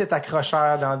des titres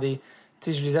accrocheurs, dans des...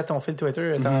 Tu sais, je lisais ton fil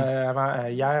Twitter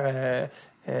hier,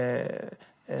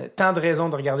 tant de raisons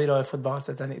de regarder le football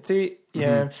cette année. Tu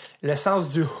sais, le sens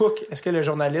du hook, est-ce que le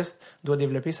journaliste doit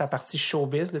développer sa partie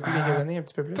showbiz depuis quelques années, un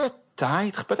petit peu plus?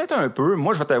 Peut-être un peu.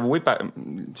 Moi, je vais t'avouer,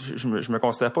 je me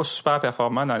considère pas super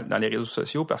performant dans les réseaux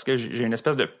sociaux parce que j'ai une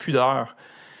espèce de pudeur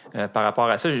par rapport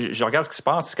à ça. Je regarde ce qui se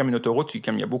passe, c'est comme une autoroute,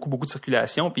 comme il y a beaucoup de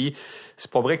circulation, puis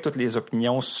c'est pas vrai que toutes les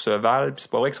opinions se valent, puis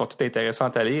c'est pas vrai qu'elles sont toutes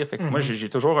intéressantes à lire. Fait que moi, j'ai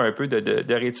toujours un peu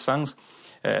de réticence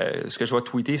Ce que je vais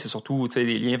tweeter, c'est surtout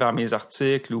les liens vers mes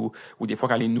articles ou des fois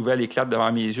quand les nouvelles éclatent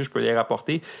devant mes yeux, je peux les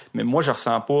rapporter. Mais moi, je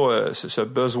ressens pas ce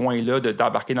besoin-là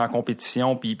d'embarquer dans la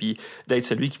compétition puis d'être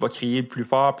celui qui va crier le plus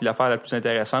fort puis l'affaire la plus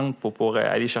intéressante pour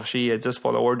aller chercher 10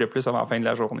 followers de plus avant la fin de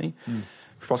la journée.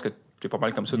 Je pense que tu es pas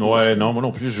mal comme ça. Ouais, non, moi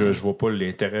non plus, je vois pas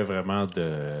l'intérêt vraiment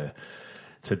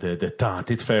de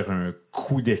tenter de faire un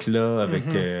coup d'éclat avec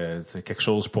quelque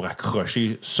chose pour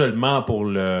accrocher, seulement pour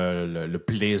le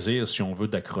plaisir, si on veut,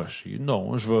 d'accrocher.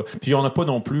 Non, Puis on n'a pas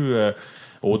non plus...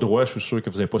 au droit, je suis sûr que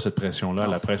vous n'avez pas cette pression-là. À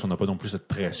la presse, on n'a pas non plus cette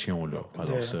pression-là.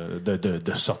 Alors,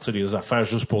 de sortir des affaires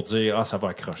juste pour dire « ça va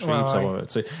accrocher. Ouais, ça va,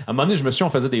 t'sais. À un moment donné, je me suis dit, on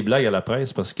faisait des blagues à la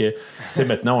presse parce que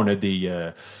maintenant, on a des...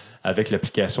 avec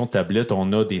l'application tablette,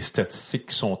 on a des statistiques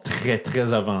qui sont très,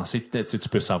 très avancées. Tu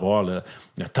peux savoir le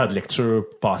temps de lecture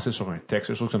passé sur un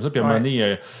texte, des choses comme ça. Puis à un moment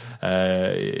donné,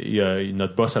 il y a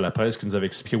notre boss à la presse qui nous avait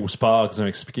expliqué au sport, qui nous avait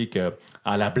expliqué que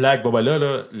à la blague,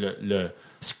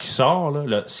 ce qui sort,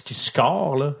 ce qui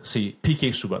score, là, c'est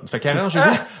Piqué Subban. Fait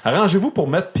qu'arrangez-vous pour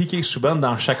mettre Piqué Subban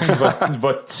dans chacun de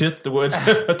votre titre.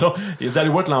 Mettons, les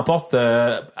Alouettes l'emportent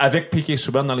avec Piqué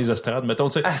Subban dans les estrades. Mettons,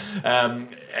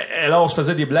 alors, on se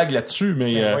faisait des blagues là-dessus,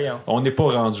 mais on n'est pas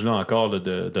rendu là encore là,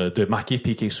 de marquer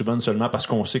Piqué Subban seulement parce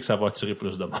qu'on sait que ça va attirer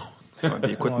plus de monde.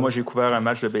 Écoute, moi, j'ai couvert un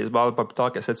match de baseball pas plus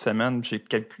tard que cette semaine.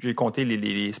 J'ai compté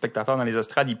les spectateurs dans les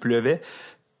estrades. Il pleuvait.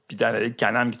 Puis dans la Ligue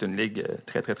Can-Am, qui est une ligue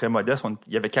très, très, très modeste,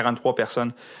 il y avait 43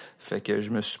 personnes. Fait que je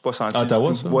me suis pas senti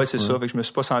Ottawa, du tout... Ouais, c'est ça. Fait que je me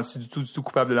suis pas senti du tout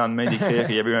coupable le lendemain d'écrire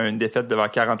qu'il y avait eu une défaite devant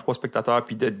 43 spectateurs,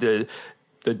 puis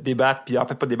de débattre, puis en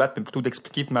fait pas de débattre, mais plutôt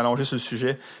d'expliquer puis m'allonger sur le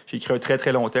sujet. J'ai écrit un très,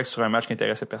 très long texte sur un match qui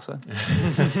intéressait personne.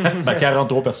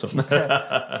 43 personnes.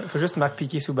 Il faut juste Marc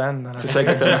Piqué Subban. C'est ça,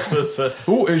 exactement. C'est ça.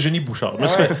 Ou Eugénie Bouchard. Je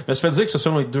me suis fait dire que ce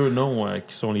sont les deux noms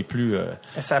qui sont les plus...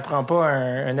 Ça prend pas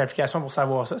une application pour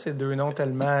savoir ça. C'est deux noms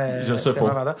tellement... je sais tellement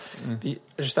pas. vendeurs. Puis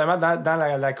justement,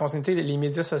 dans la continuité, les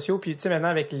médias sociaux, puis tu sais, maintenant,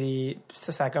 avec les...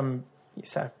 Ça a comme...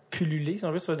 Ça a pullulé, si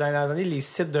on veut, sur dans les années, les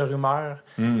sites de rumeurs,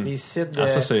 les sites de...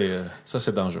 ça,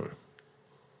 c'est dangereux.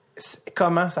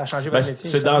 Comment ça a changé votre métier?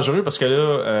 C'est dangereux parce que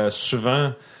là,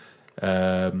 souvent...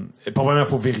 probablement, il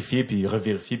faut vérifier, puis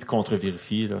revérifier, puis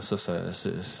contre-vérifier. Là. Ça,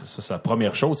 c'est la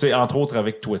première chose. T'sais, entre autres,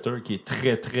 avec Twitter, qui est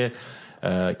très, très...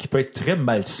 qui peut être très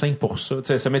malsain pour ça.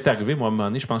 T'sais, ça m'est arrivé, moi, à un moment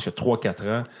donné, je pense qu'il y a 3-4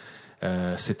 ans,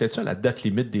 c'était ça la date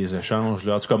limite des échanges.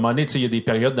 Là. En tout cas, à un moment donné, il y a des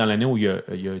périodes dans l'année où il y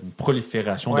a une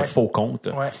prolifération de faux comptes.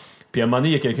 Ouais. Puis à un moment donné,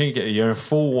 il y a quelqu'un, il y a un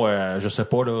faux, je sais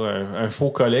pas, là, un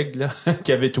faux collègue là,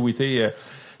 qui avait tweeté,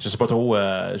 je sais pas trop,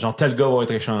 genre tel gars va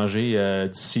être échangé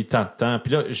d'ici tant de temps.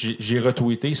 Puis là, j'ai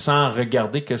retweeté sans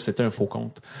regarder que c'était un faux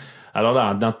compte. Alors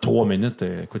là, dans 3 minutes,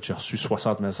 écoute, j'ai reçu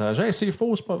 60 messages. « Hey, c'est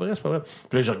faux, c'est pas vrai, c'est pas vrai. »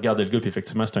 Puis là, je regardais le gars, puis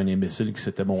effectivement, c'était un imbécile qui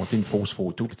s'était monté une fausse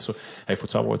photo, puis tout ça. Hey,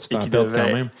 faut-tu avoir du temps à perdre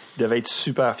quand même? Il devait être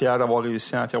super fier d'avoir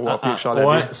réussi à en faire walker Charles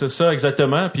Ouais, Labrie. c'est ça,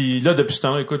 exactement. Puis là, depuis ce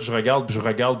temps-là, écoute, je regarde,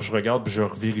 puis je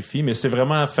revérifie, mais c'est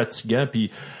vraiment fatigant.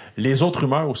 Puis les autres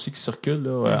rumeurs aussi qui circulent,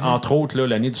 là, entre autres, là,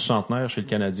 l'année du centenaire chez le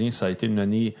Canadien, ça a été une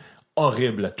année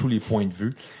horrible à tous les points de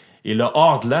vue. Et le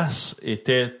hors-glace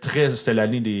c'était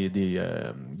l'année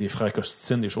des frères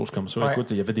Costitine, des choses comme ça. Ouais.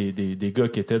 Écoute, il y avait des gars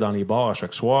qui étaient dans les bars à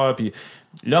chaque soir. Puis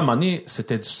là, à un moment donné,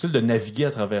 c'était difficile de naviguer à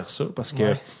travers ça parce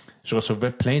que je recevais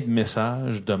plein de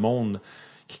messages de monde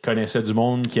qui connaissait du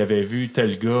monde, qui avait vu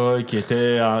tel gars, qui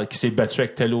s'est battu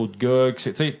avec tel autre gars,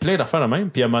 tu sais, plein d'affaires de même.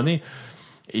 Puis à un moment donné,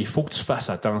 il faut que tu fasses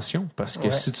attention parce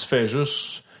que si tu fais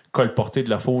juste colporter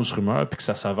de la fausse rumeur puis que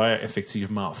ça s'avère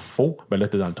effectivement faux, ben là,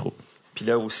 t'es dans le trou. Puis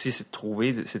là aussi, c'est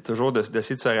toujours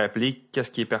d'essayer de se rappeler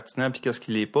qu'est-ce qui est pertinent puis qu'est-ce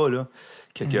qui l'est pas, là.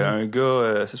 Qu'un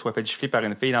gars se soit fait gifler par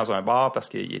une fille dans un bar parce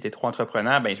qu'il était trop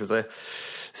entreprenant, ben je veux dire,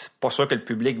 c'est pas sûr que le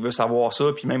public veut savoir ça.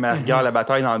 Puis même à rigueur, la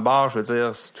bataille dans le bar, je veux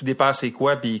dire, tout dépend c'est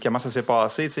quoi puis comment ça s'est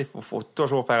passé. Tu sais, faut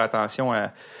toujours faire attention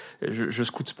à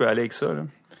jusqu'où tu peux aller avec ça, là.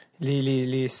 Il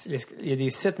y a des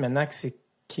sites maintenant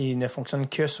qui ne fonctionnent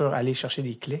que sur aller chercher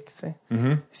des clics.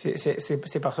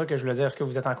 C'est par ça que je voulais dire, est-ce que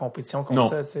vous êtes en compétition contre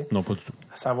ça? T'sais? Non, pas du tout.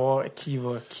 À savoir qui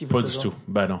va pas du tout.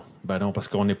 Ben non, parce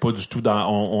qu'on n'est pas du tout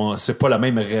dans... c'est pas la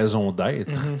même raison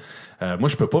d'être. Moi,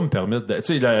 je peux pas me permettre...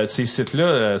 Tu sais, ces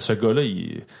sites-là, ce gars-là,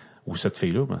 ou cette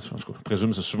fille-là, ben, je présume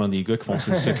que c'est souvent des gars qui font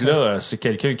ces sites-là, c'est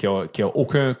quelqu'un qui a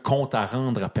aucun compte à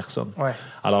rendre à personne. Ouais.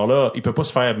 Alors là, il peut pas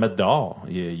se faire mettre dehors.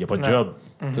 Il y a pas de job.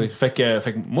 Fait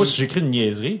que moi, si j'écris une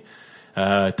niaiserie,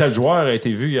 tel joueur a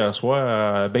été vu hier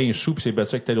soir ben sous puis s'est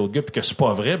battu avec tel autre gars puis que c'est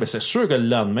pas vrai, ben c'est sûr que le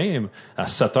lendemain à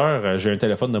 7 heures j'ai un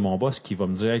téléphone de mon boss qui va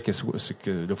me dire hey, c'est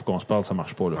que là faut qu'on se parle, ça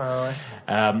marche pas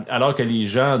là. Alors que les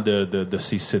gens de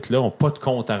ces sites-là ont pas de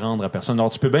compte à rendre à personne.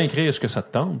 Alors tu peux bien écrire ce que ça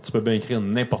te tente, tu peux bien écrire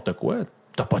n'importe quoi,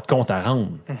 t'as pas de compte à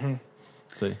rendre.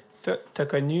 t'as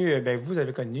connu, vous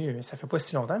avez connu, ça fait pas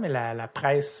si longtemps, mais la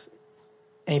presse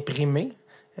imprimée,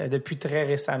 depuis très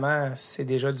récemment, c'est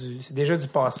déjà du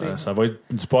passé. Ça va être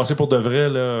du passé pour de vrai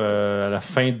là, à la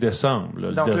fin de décembre.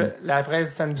 Là. Donc, la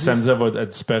presse samedi... Samedi, elle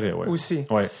disparaît, oui. Aussi.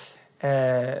 Ouais.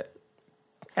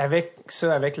 Avec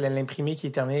ça, avec l'imprimé qui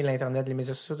est terminé, l'Internet, les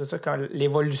médias sociaux, tout ça,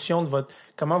 l'évolution de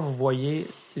comment vous voyez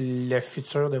le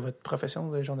futur de votre profession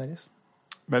de journaliste?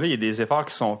 Ben là, il y a des efforts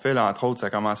qui sont faits, là, entre autres, ça a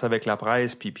commencé avec la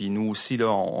presse, puis nous aussi, là,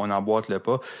 on emboîte le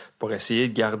pas pour essayer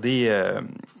de garder,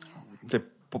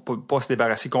 pas se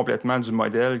débarrasser complètement du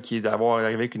modèle qui est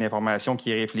d'arriver avec une information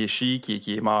qui est réfléchie,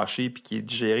 qui est mâchée, puis qui est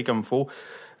digérée comme il faut,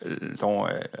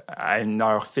 à une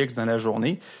heure fixe dans la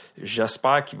journée.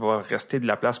 J'espère qu'il va rester de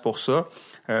la place pour ça.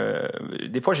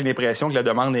 Des fois, j'ai l'impression que la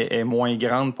demande est moins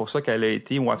grande pour ça qu'elle a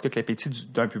été, ou en tout cas que l'appétit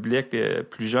d'un public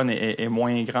plus jeune est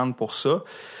moins grande pour ça.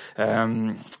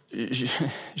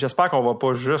 J'espère qu'on va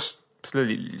pas juste... Parce que là,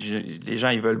 les gens,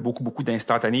 ils veulent beaucoup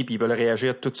d'instantané, puis ils veulent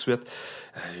réagir tout de suite.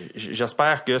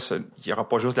 J'espère qu'il n'y aura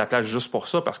pas juste de la place juste pour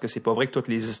ça, parce que c'est pas vrai que toutes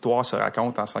les histoires se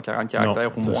racontent en 140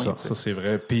 caractères ou moins. Ça, c'est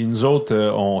vrai. Puis nous autres,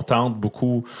 on tente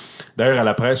beaucoup. D'ailleurs, à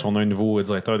la presse, on a un nouveau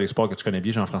directeur des sports que tu connais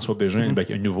bien, Jean-François Bégin,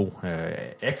 un nouveau,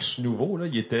 ex-nouveau, là,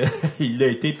 il l'a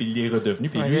été, puis il est redevenu.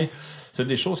 Puis lui, c'est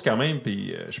des choses quand même,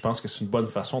 puis je pense que c'est une bonne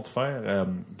façon de faire,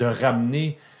 de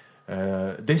ramener,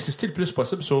 d'insister le plus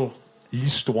possible sur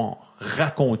l'histoire,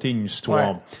 raconter une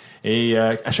histoire. Ouais. Et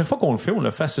à chaque fois qu'on le fait, on le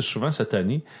fait assez souvent cette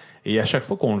année, et à chaque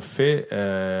fois qu'on le fait,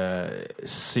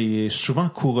 c'est souvent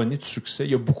couronné de succès.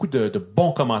 Il y a beaucoup de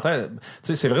bons commentaires. Tu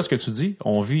sais, c'est vrai ce que tu dis.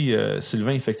 On vit,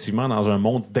 Sylvain, effectivement, dans un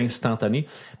monde d'instantané.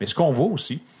 Mais ce qu'on voit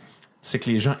aussi, c'est que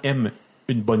les gens aiment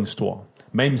une bonne histoire.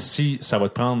 Même si ça va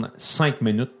te prendre 5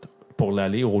 minutes pour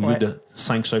l'aller au lieu de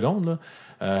 5 secondes.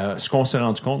 Là. Ce qu'on s'est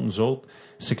rendu compte, nous autres,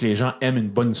 c'est que les gens aiment une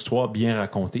bonne histoire bien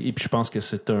racontée. Et puis, je pense que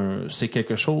c'est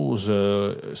quelque chose...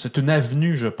 c'est une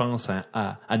avenue, je pense,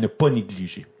 à ne pas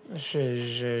négliger.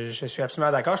 Je suis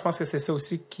absolument d'accord. Je pense que c'est ça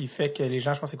aussi qui fait que les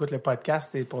gens, je pense, écoutent le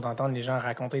podcast et pour entendre les gens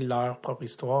raconter leur propre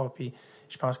histoire. Puis,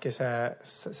 je pense que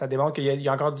ça démontre qu'il y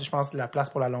a encore, je pense, de la place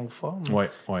pour la longue forme. Oui.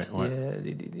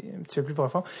 Un petit peu plus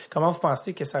profond. Comment vous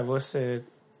pensez que ça va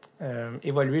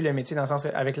évoluer, le métier, dans le sens,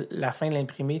 avec la fin de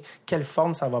l'imprimé, quelle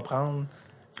forme ça va prendre?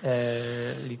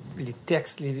 Les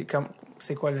textes,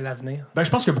 c'est quoi l'avenir? Je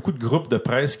pense qu'il y a beaucoup de groupes de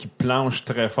presse qui planchent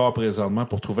très fort présentement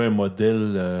pour trouver un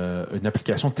modèle, une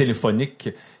application téléphonique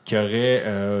qui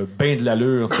aurait bien de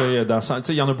l'allure.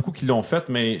 Il y en a beaucoup qui l'ont fait,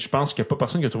 mais je pense qu'il n'y a pas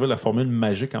personne qui a trouvé la formule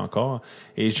magique encore.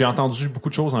 Et j'ai entendu beaucoup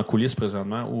de choses en coulisses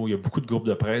présentement où il y a beaucoup de groupes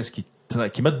de presse qui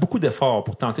mettent beaucoup d'efforts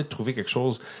pour tenter de trouver quelque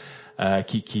chose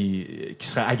qui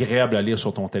serait agréable à lire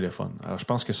sur ton téléphone. Alors, je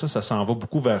pense que ça s'en va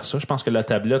beaucoup vers ça. Je pense que la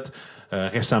tablette,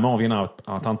 récemment, on vient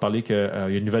d'entendre parler qu'il y a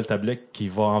une nouvelle tablette qui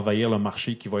va envahir le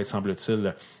marché, qui va être,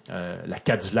 semble-t-il, la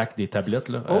Cadillac des tablettes.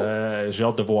 Là. J'ai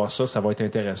hâte de voir ça. Ça va être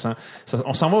intéressant.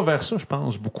 On s'en va vers ça, je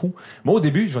pense, beaucoup. Moi, au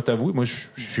début, je vais t'avouer, moi, je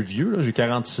suis vieux, là, j'ai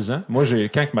 46 ans. Moi,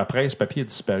 quand ma presse papier a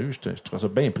disparu, je trouvais ça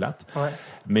bien plate. Ouais.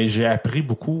 Mais j'ai appris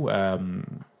beaucoup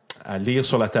à lire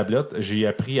sur la tablette. J'ai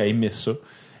appris à aimer ça.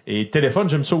 Et le téléphone,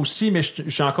 j'aime ça aussi, mais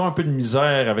j'ai encore un peu de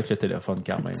misère avec le téléphone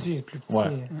quand même. Plus petit. Ouais.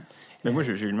 Mais moi,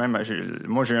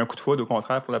 j'ai eu un coup de foudre, au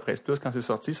contraire, pour la Presse Plus quand c'est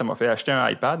sorti. Ça m'a fait acheter un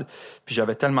iPad. Puis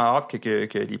j'avais tellement hâte que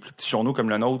les plus petits journaux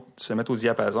comme le nôtre se mettent au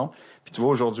diapason. Puis tu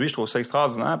vois, aujourd'hui, je trouve ça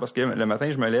extraordinaire parce que le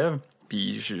matin, je me lève.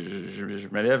 Puis je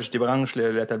me lève, je débranche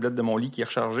la tablette de mon lit qui est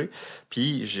rechargée.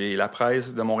 Puis j'ai la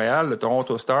presse de Montréal, le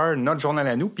Toronto Star, notre journal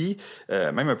à nous, puis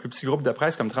même un plus petit groupe de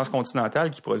presse comme Transcontinental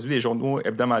qui produit des journaux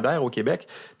hebdomadaires au Québec,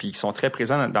 puis qui sont très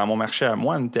présents dans mon marché à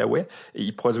moi, en Outaouais. Et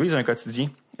ils produisent un quotidien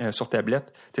sur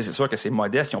tablette. T'sais, c'est sûr que c'est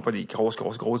modeste, ils n'ont pas des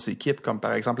grosses équipes comme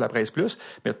par exemple la Presse Plus.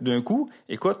 Mais d'un coup,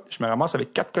 écoute, je me ramasse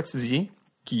avec 4 quotidiens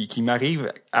qui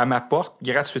m'arrive à ma porte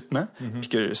gratuitement. Puis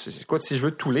que, si je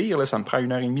veux tout lire, là, ça me prend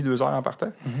 1h30, 2 heures en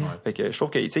partant. Fait que je trouve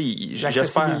que, tu sais,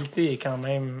 j'espère... L'accessibilité est quand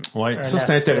même... Oui, ça,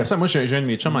 c'est intéressant. Moi, j'ai un de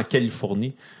mes chums en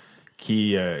Californie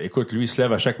qui, écoute, lui, il se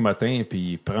lève à chaque matin,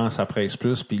 puis il prend sa Presse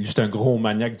Plus, puis lui, c'est un gros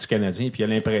maniaque du Canadien, puis il a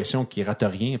l'impression qu'il rate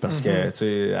rien, parce que, tu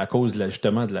sais, à cause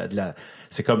justement de la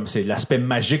c'est l'aspect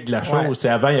magique de la chose. Ouais.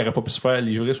 Avant, il n'aurait pas pu se faire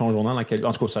livrer son journal en tout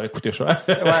cas, ça aurait coûté cher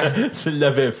s'il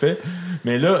l'avait fait.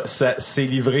 Mais là, ça s'est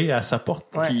livré à sa porte.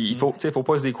 Ouais. Puis il faut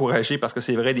pas se décourager parce que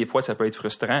c'est vrai, des fois, ça peut être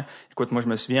frustrant. Écoute, moi, je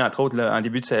me souviens, entre autres, là, en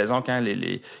début de saison, quand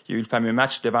il y a eu le fameux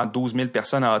match devant 12 000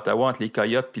 personnes à Ottawa entre les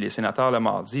Coyotes puis les Sénateurs le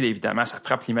mardi, là, évidemment, ça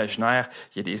frappe l'imaginaire. commentaires,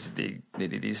 il y a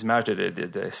des images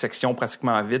de sections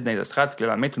pratiquement vides dans les estrades, puis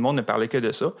le lendemain, tout le monde ne parlait que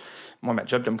de ça. Moi, ma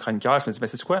job comme chroniqueur, je me dis, ben,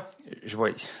 sais-tu quoi?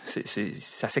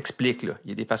 Ça s'explique, là.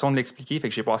 Il y a des façons de l'expliquer, fait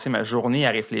que j'ai passé ma journée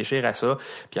à réfléchir à ça,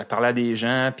 puis à parler à des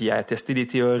gens, puis à tester des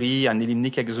théories, à en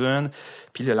éliminer quelques-unes.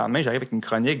 Puis le lendemain, j'arrive avec une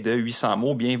chronique de 800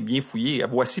 mots bien fouillée.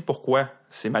 Voici pourquoi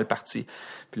c'est mal parti.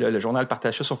 Puis là, le journal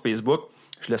partage ça sur Facebook.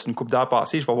 Je laisse une couple d'heures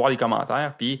passer, je vais voir les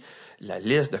commentaires, puis la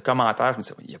liste de commentaires, je me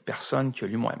dis, il y a personne qui a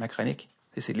lu ma chronique.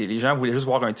 Les gens voulaient juste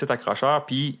voir un titre accrocheur,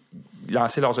 puis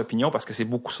lancer leurs opinions, parce que c'est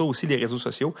beaucoup ça aussi, les réseaux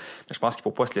sociaux. Mais je pense qu'il ne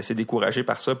faut pas se laisser décourager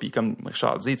par ça. Puis comme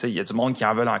Richard dit, il y a du monde qui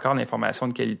en veulent encore l'information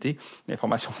de qualité,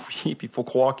 l'information fouillée, puis il faut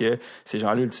croire que ces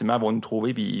gens-là, ultimement, vont nous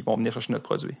trouver, puis ils vont venir chercher notre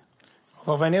produit.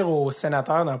 On va revenir aux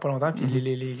sénateurs dans pas longtemps, puis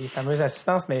les fameuses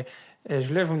assistances, mais je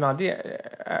voulais vous demander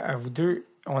à vous deux,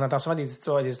 on entend souvent des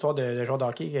histoires de joueurs de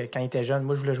hockey quand ils étaient jeunes.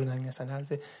 Moi, je voulais jouer dans la Ligue nationale.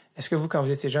 T'sais. Est-ce que vous, quand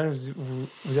vous étiez jeune, vous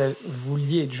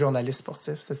vouliez être journaliste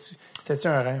sportif? C'était-tu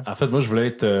un rêve? En fait, moi, je voulais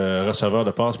être receveur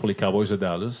de passe pour les Cowboys de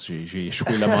Dallas. J'ai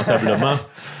échoué lamentablement.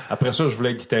 Après ça, je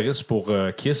voulais être guitariste pour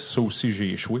Kiss. Ça aussi,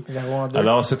 j'ai échoué.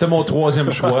 Alors, c'était mon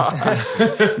troisième choix.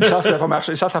 Une chance ça n'a pas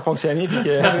marché. Une chance ça a fonctionné. Puis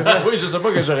que... Oui, je sais pas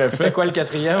ce que j'aurais fait. C'était quoi le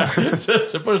quatrième? Je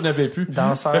sais pas, je n'avais plus.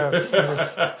 Danseur.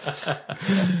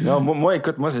 Non, moi,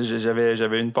 écoute,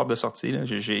 j'avais une porte de sortie. Là.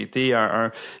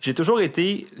 J'ai toujours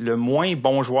été le moins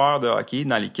bon joueur de hockey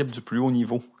dans l'équipe du plus haut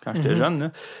niveau quand j'étais jeune.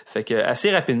 Là. Fait que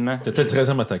assez rapidement... T'étais le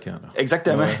 13e attaquant. Là.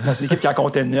 Exactement. Ouais. Dans une équipe qui en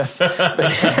comptait 9.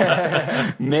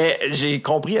 Mais j'ai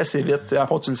compris assez vite. En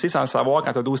fait, tu le sais sans le savoir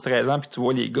quand t'as 12-13 ans puis tu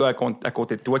vois les gars à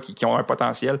côté de toi qui ont un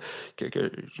potentiel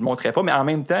que je montrais pas. Mais en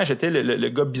même temps, j'étais le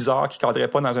gars bizarre qui cadrait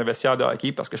pas dans un vestiaire de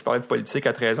hockey parce que je parlais de politique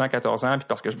à 13 ans, 14 ans puis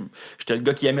parce que j'étais le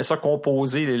gars qui aimait ça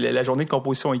composer. La journée de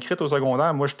composition écrite au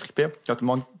secondaire, moi, je tripais. Quand tout le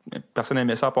monde, personne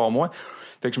n'aimait ça à part moi.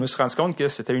 Fait que je me suis rendu compte que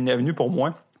c'était une avenue pour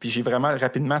moi. Puis j'ai vraiment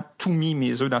rapidement tout mis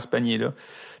mes œufs dans ce panier-là.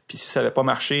 Puis si ça n'avait pas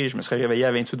marché, je me serais réveillé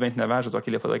à 28-29 ans. Je me dit, OK,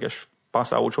 il faudrait que je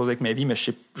pense à autre chose avec ma vie. Mais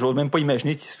je n'ose même pas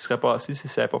imaginer ce qui serait passé si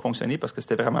ça n'avait pas fonctionné parce que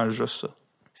c'était vraiment juste ça.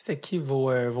 C'était qui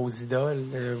vos idoles,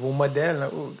 vos modèles,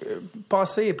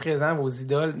 passé et présent, vos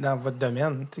idoles dans votre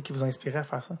domaine, qui vous ont inspiré à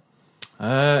faire ça?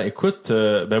 Écoute,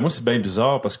 moi c'est bien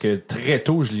bizarre parce que très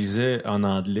tôt je lisais en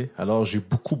anglais. Alors j'ai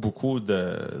beaucoup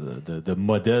de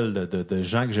modèles de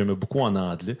gens que j'aimais beaucoup en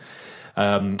anglais.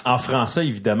 En français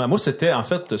évidemment. Moi c'était en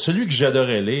fait celui que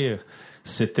j'adorais lire,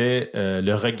 c'était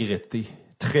le regretté,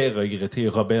 très regretté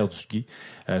Robert Duguay.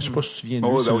 Je sais pas si tu te souviens de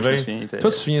lui, Sylvain. Toi, tu te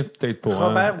souviens peut-être pour...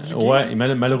 Robert Duguay?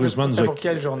 Ouais, malheureusement... C'était pour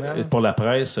quel journal? Pour la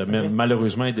presse. Mais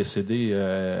malheureusement, il est décédé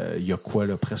il y a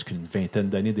presque une vingtaine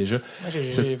d'années déjà. Moi,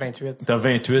 j'ai 28. T'as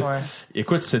 28. Ouais.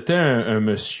 Écoute, c'était un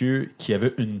monsieur qui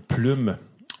avait une plume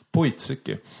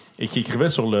poétique et qui écrivait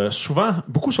souvent,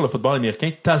 beaucoup sur le football américain,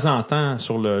 de temps en temps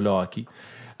sur le hockey.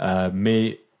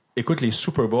 Mais... Écoute, les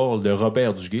Super Bowls de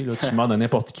Robert Duguay, là, tu demandes à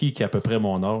n'importe qui a à peu près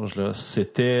mon âge, là,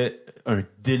 c'était un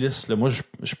délice. Là. Moi,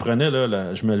 je prenais,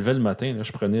 là, je me levais le matin, là,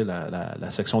 je prenais la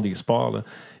section des sports là,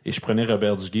 et je prenais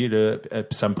Robert Duguay. Là,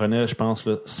 puis ça me prenait, je pense,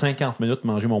 là, 50 minutes de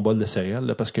manger mon bol de céréales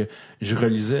là, parce que je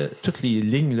relisais toutes les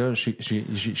lignes. Là,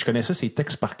 je connaissais ses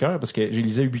textes par cœur parce que je les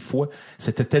lisais 8 fois.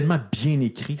 C'était tellement bien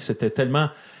écrit,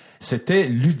 c'était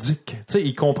ludique. Tu sais,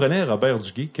 il comprenait, Robert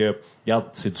Duguay, que regarde,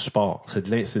 c'est du sport, c'est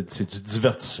du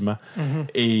divertissement. Mm-hmm.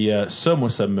 Et ça,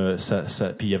 moi, ça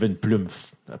puis il y avait une plume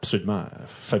absolument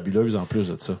fabuleuse en plus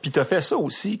de ça. Puis t'as fait ça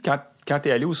aussi quand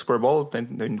t'es allé au Super Bowl, t'as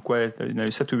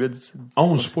eu 7 ou 8...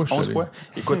 11 fois, 11 fois.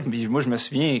 Écoute, moi, je me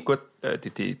souviens,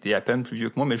 t'es à peine plus vieux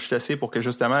que moi, mais juste assez pour que,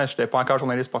 justement, j'étais pas encore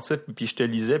journaliste sportif, puis je te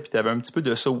lisais, puis t'avais un petit peu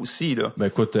de ça aussi, là. Ben,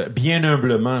 écoute, bien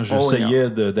humblement,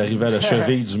 j'essayais d'arriver à la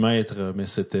cheville du maître, mais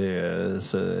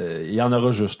il y en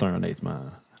aura juste un, honnêtement.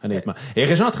 Et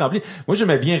Régent Tremblay, moi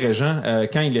j'aimais bien Régent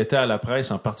quand il était à la presse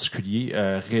en particulier.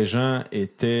 Régent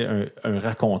était un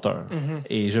raconteur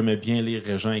et j'aimais bien lire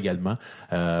Régent également.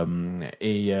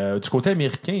 Du côté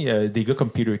américain, il y a des gars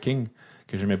comme Peter King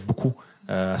que j'aimais beaucoup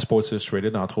à Sports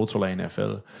Illustrated, entre autres sur la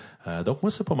NFL. Donc moi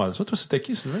c'est pas mal ça. Toi c'était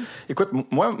qui, Sylvain? Écoute,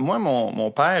 moi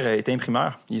mon père était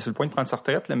imprimeur. Il est sur le point de prendre sa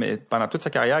retraite là, mais pendant toute sa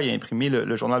carrière il a imprimé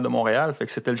le Journal de Montréal. Fait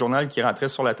que c'était le journal qui rentrait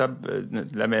sur la table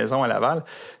de la maison à Laval.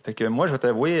 Fait que moi je vais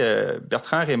t'avouer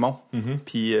Bertrand Raymond.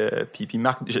 Puis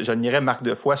Marc, j'admirais Marc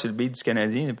Defoy sur le beat du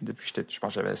Canadien depuis je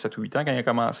pense que j'avais 7 ou 8 ans quand il a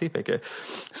commencé. Fait que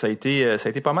ça a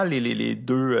été pas mal les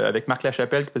deux avec Marc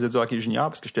Lachapelle qui faisait du hockey junior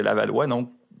parce que j'étais Lavallois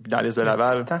donc. Dans l'Est de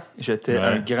Laval, j'étais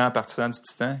un grand partisan du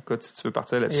Titan. Écoute, si tu veux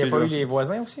partir là-dessus. Il n'y a pas eu les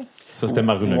voisins aussi? Ça, c'était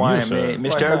Mario Lemieux,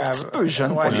 mais j'étais un petit peu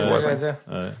jeune pour les voisins.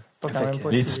 Pas quand même pas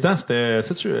Les si- Titans,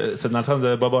 c'est dans le temps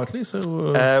de Bob Hartley, ça?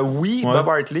 Ou... Oui, Ouais. Bob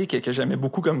Hartley, que j'aimais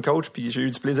beaucoup comme coach, puis j'ai eu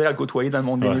du plaisir à le côtoyer dans le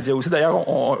monde des Ouais. médias aussi. D'ailleurs,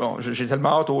 j'ai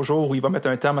tellement hâte au jour où il va mettre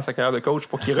un terme à sa carrière de coach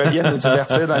pour qu'il revienne nous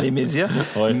divertir dans les médias.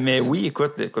 Ouais. Mais oui,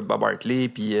 écoute Bob Hartley,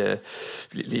 puis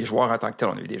les joueurs en tant que tels.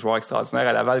 On a eu des joueurs extraordinaires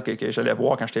à Laval que j'allais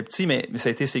voir quand j'étais petit, mais ça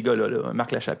a été ces gars-là, là.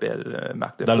 Marc Lachapelle,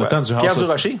 Marc Defoy. Dans le temps du Pierre House of-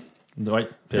 Durocher. Oui,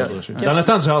 Pierre Durocher. Qu'est-ce Dans le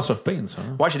temps du House of Pain, ça.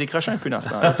 Hein? Ouais, j'ai décroché un peu dans ce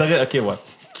temps-là. OK,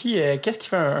 ouais. Qu'est-ce qui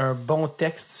fait un bon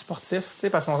texte sportif? Tu sais,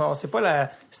 parce qu'on sait pas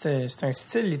c'est un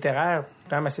style littéraire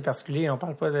quand même assez particulier. On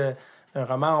parle pas d'un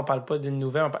roman, on parle pas d'une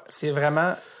nouvelle. C'est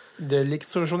vraiment de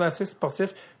l'écriture journalistique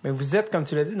sportif. Mais vous êtes, comme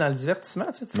tu l'as dit, dans le divertissement.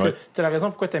 Tu Ouais. as la raison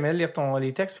pourquoi tu aimais lire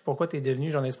les textes puis pourquoi tu es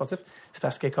devenu journaliste sportif. C'est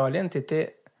parce que, Colin, tu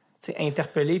étais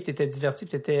interpellé, puis tu étais diverti,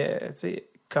 puis tu étais...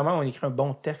 Comment on écrit un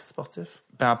bon texte sportif?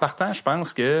 Ben, en partant, je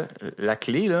pense que la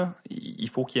clé, là, il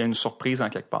faut qu'il y ait une surprise en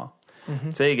quelque part. Tu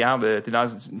sais, regarde,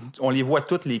 on les voit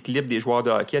tous les clips des joueurs de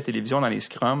hockey à télévision dans les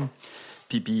scrums.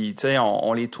 Puis tu sais,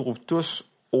 on les trouve tous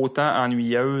autant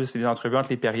ennuyeuses. C'est des entrevues entre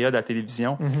les périodes à la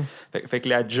télévision. Fait que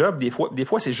la job, des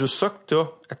fois, c'est juste ça que t'as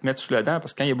à te mettre sous la dent.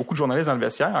 Parce que quand il y a beaucoup de journalistes dans le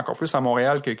vestiaire, encore plus à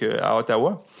Montréal qu'à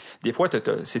Ottawa, des fois,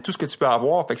 c'est tout ce que tu peux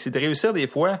avoir. Fait que c'est de réussir des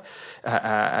fois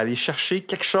à aller chercher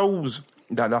quelque chose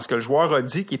dans ce que le joueur a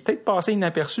dit, qui est peut-être passé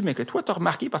inaperçu, mais que toi, tu as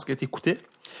remarqué parce que tu écoutais,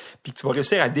 puis que tu vas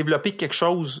réussir à développer quelque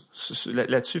chose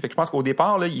là-dessus. Fait que je pense qu'au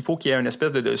départ, là, il faut qu'il y ait une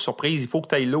espèce de surprise. Il faut que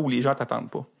tu ailles là où les gens t'attendent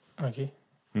pas. OK.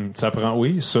 Ça prend,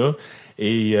 oui, ça.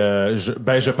 Et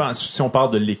je pense, si on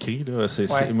parle de l'écrit, là,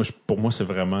 pour moi, c'est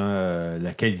vraiment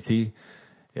la qualité.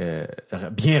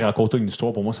 Bien raconter une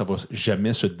histoire, pour moi, ça va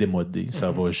jamais se démoder.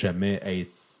 Ça va jamais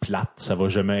être plate. Ça va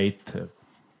jamais être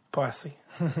Pas assez.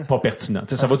 pas pertinent.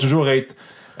 Ça va toujours être,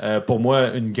 pour moi,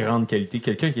 une grande qualité.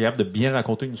 Quelqu'un qui est capable de bien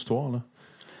raconter une histoire. Là.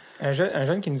 Un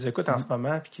jeune qui nous écoute en ce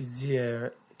moment puis qui se dit... tu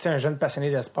sais, un jeune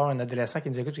passionné de sport, un adolescent qui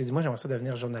nous écoute et qui dit « Moi, j'aimerais ça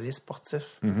devenir journaliste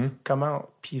sportif.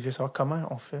 Puis il veut savoir comment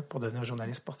on fait pour devenir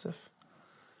journaliste sportif.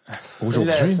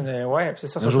 Aujourd'hui, C'est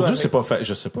ça. aujourd'hui, c'est pas fait.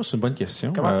 Je sais pas, c'est une bonne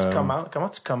question. Comment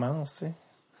tu commences, tu sais?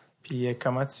 Puis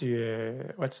comment tu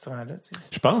te rends là, tu sais?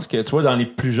 Je pense que, tu vois, dans les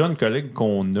plus jeunes collègues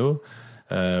qu'on a,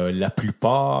 la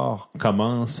plupart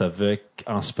commencent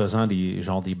en se faisant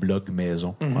des blogs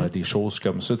maison, des choses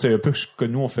comme ça. Tu sais, un peu ce que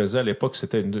nous on faisait à l'époque,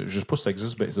 c'était, je sais pas si ça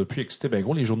existe, ça a pu exister,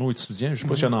 gros, les journaux étudiants, je sais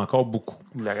pas s'il y en a encore beaucoup.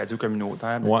 La radio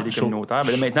communautaire, la Ouais, télé communautaire.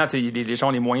 Mais là, maintenant, tu sais, les gens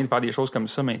ont les moyens de faire des choses comme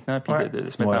ça maintenant, puis de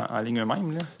se mettre en ligne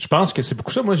eux-mêmes. Là. Je pense que c'est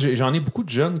beaucoup ça. Moi, j'en ai beaucoup de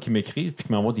jeunes qui m'écrivent puis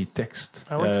qui m'envoient des textes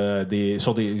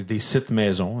sur des sites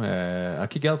maison.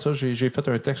 OK, regarde ça, j'ai fait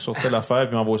un texte sur telle affaire,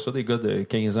 puis m'envoient ça des gars de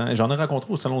 15 ans. J'en ai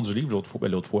rencontré au Salon du Livre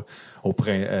l'autre fois, au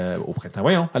printemps.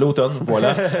 Voyons, à l'automne,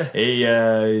 voilà. Et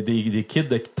des kids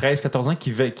de 13-14 ans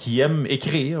qui aiment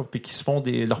écrire puis qui se font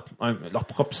leur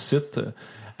propre site.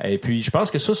 Et puis, je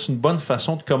pense que ça, c'est une bonne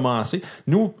façon de commencer.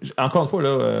 Nous, encore une fois,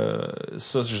 là,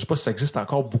 ça, je sais pas si ça existe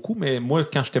encore beaucoup, mais moi,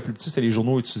 quand j'étais plus petit, c'était les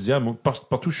journaux étudiants. Moi,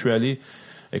 partout où je suis allé,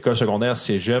 école secondaire,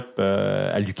 cégep,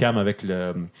 à l'UQAM avec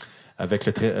le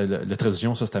trait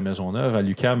d'union, ça c'était à Maisonneuve, à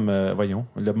l'UQAM,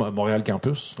 le Montréal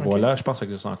Campus. Okay. Voilà, je pense que ça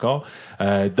existe encore.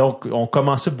 Donc, on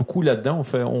commençait beaucoup là-dedans.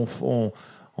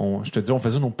 On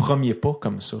faisait nos premiers pas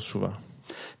comme ça, souvent.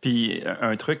 Puis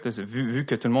un truc, vu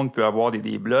que tout le monde peut avoir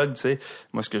des blogs, tu sais,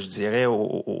 moi ce que je dirais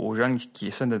aux jeunes qui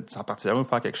essaient de s'en partir ou de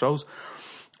faire quelque chose,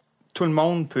 tout le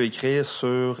monde peut écrire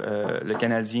sur le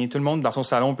Canadien, tout le monde dans son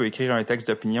salon peut écrire un texte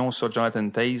d'opinion sur Jonathan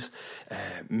Toews,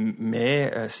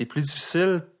 mais c'est plus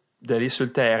difficile d'aller sur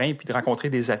le terrain puis de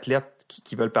rencontrer des athlètes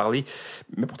qui veulent parler.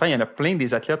 Mais pourtant, il y en a plein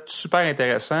des athlètes super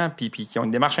intéressants puis qui ont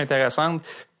une démarche intéressante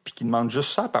puis qui demandent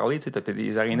juste ça à parler. Tu sais, t'as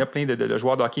des arénas pleins de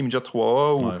joueurs de hockey midget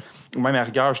 3A ou même à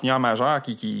rigueur junior majeur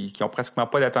qui ont pratiquement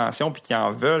pas d'attention puis qui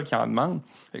en veulent, qui en demandent.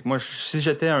 Fait que moi, si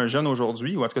j'étais un jeune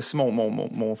aujourd'hui, ou en tout cas si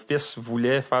mon fils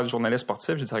voulait faire du journaliste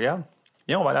sportif, j'ai dit regarde,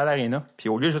 viens, on va aller à l'aréna. Puis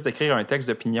au lieu de juste écrire un texte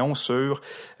d'opinion sur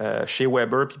Shea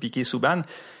Weber puis Piquet Souban,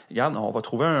 regarde, on va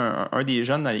trouver un des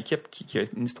jeunes dans l'équipe qui a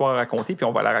une histoire à raconter, puis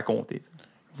on va la raconter.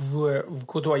 Vous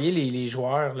côtoyez les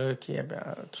joueurs, là,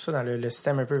 tout ça dans le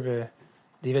système un peu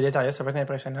des vedettariats, ça peut être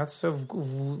impressionnant, tout ça.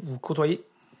 Vous côtoyez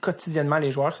quotidiennement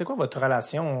les joueurs. C'est quoi votre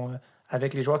relation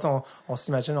avec les joueurs? On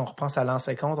s'imagine, on repense à Lance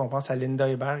Compte, on pense à Linda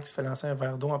Hébert qui se fait lancer un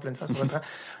verre d'eau en pleine face sur le train.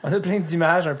 On a plein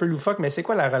d'images un peu loufoques, mais c'est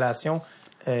quoi la relation?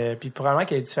 Puis probablement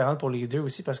qu'elle est différente pour les deux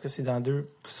aussi, parce que c'est dans deux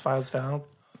sphères différentes,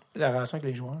 la relation avec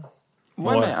les joueurs.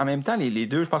 Oui, mais en même temps, les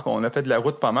deux, je pense qu'on a fait de la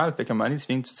route pas mal. Fait qu'à un moment donné, tu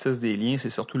viens que tu tisses des liens. C'est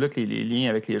surtout là que les liens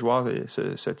avec les joueurs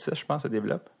se tissent, je pense, se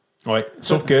développent. Oui,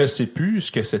 sauf que c'est plus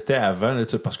ce que c'était avant, là,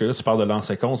 parce que là, tu parles de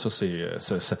Lance Compte, ça,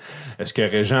 ce que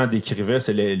Régent décrivait,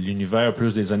 c'est l'univers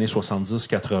plus des années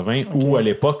 70-80, où à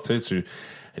l'époque, tu sais,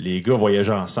 Les gars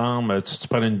voyageaient ensemble. Tu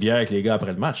prenais une bière avec les gars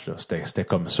après le match. Là. C'était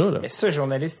comme ça. Là. Mais ça,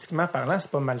 journalistiquement parlant,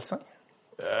 c'est pas malsain.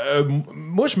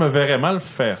 Moi, je me verrais mal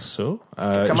faire ça.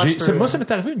 Moi, ça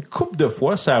m'est arrivé une couple de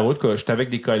fois sur la route. Que j'étais avec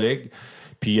des collègues,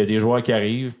 puis il y a des joueurs qui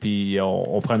arrivent, puis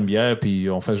on prend une bière, puis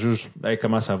on fait juste « Hey,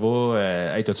 comment ça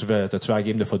va? Hey, t'as-tu vu la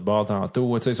game de football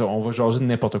tantôt? » Tu sais, on va jaser de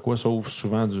n'importe quoi, sauf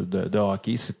souvent de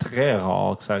hockey. C'est très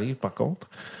rare que ça arrive, par contre.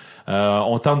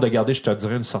 On tente de garder, je te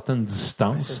dirais, une certaine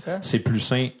distance. C'est plus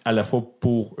sain à la fois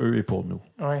pour eux et pour nous.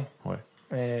 Oui. Ouais.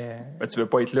 Ben, tu veux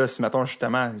pas être là, si mettons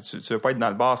justement, tu veux pas être dans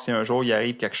le bar si un jour il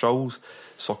arrive quelque chose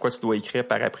sur quoi tu dois écrire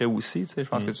par après aussi. Tu sais, je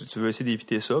pense que tu veux essayer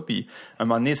d'éviter ça. Puis à un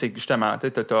moment donné, c'est que justement,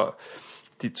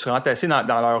 tu rentres assez dans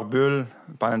leur bulle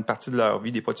pendant une partie de leur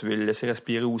vie. Des fois, tu veux les laisser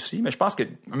respirer aussi. Mais je pense qu'à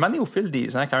un moment donné, au fil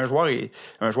des ans, quand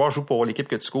un joueur joue pour l'équipe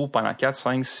que tu couvres pendant 4,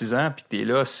 5, 6 ans, puis que tu es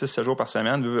là 6, 7 jours par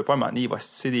semaine, veux pas, à un moment donné, il va se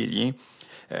tisser des liens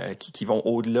qui vont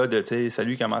au-delà de, tu sais,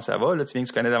 salut, comment ça va? Là, tu viens que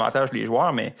tu connais davantage les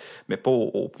joueurs, mais pas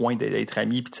au point d'être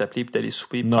amis, puis de s'appeler, puis d'aller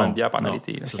souper, puis prendre une bière pendant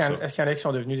l'été. Est-ce qu'il y en a qui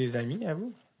sont devenus des amis, à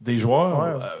vous? Des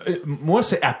joueurs? Ouais. Moi,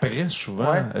 c'est après,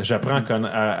 souvent. Ouais. J'apprends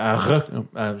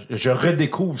je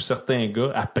redécouvre certains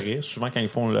gars après, souvent quand ils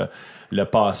font le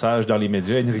passage dans les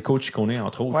médias. Enrico Ciccone,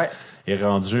 entre autres, est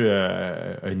rendu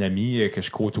un ami que je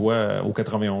côtoie au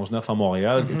 91-9 à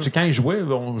Montréal. Tu sais, quand il jouait,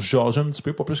 on jasait un petit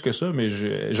peu, pas plus que ça, mais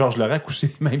Georges Larac aussi,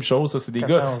 même chose. Ça, c'est des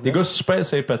gars super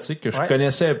sympathiques que je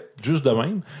connaissais juste de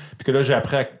même, puis que là, j'ai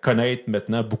appris à connaître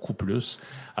maintenant beaucoup plus.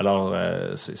 Alors,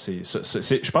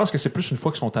 je pense que c'est plus une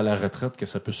fois qu'ils sont à la retraite que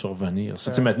ça peut survenir.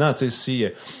 Maintenant, si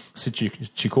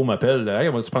Chico m'appelle, « Hey,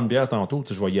 on va-tu prendre une bière tantôt? »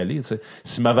 Je vais y aller. T'sais.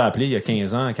 S'il m'avait appelé il y a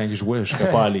 15 ans, quand il jouait, je serais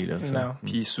pas allé. Là, non.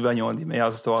 Puis souvent, ils ont des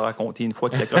meilleures histoires à raconter une fois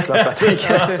qu'ils accrochent leur pratique.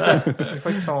 C'est ça. Une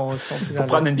fois qu'ils sont plus pour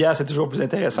prendre une bière, c'est toujours plus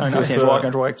intéressant un ancien joueur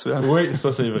qu'un joueur actuel. Oui,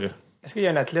 ça, c'est vrai. Est-ce qu'il y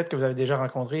a un athlète que vous avez déjà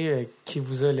rencontré qui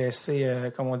vous a laissé,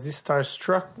 comme on dit,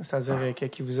 starstruck? C'est-à-dire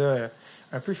qui vous a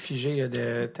un peu figé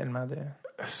de tellement de...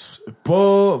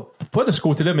 Pas de ce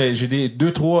côté-là, mais j'ai des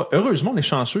 2-3... Heureusement, on est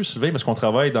chanceux, Sylvain, parce qu'on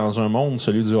travaille dans un monde,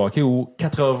 celui du hockey, où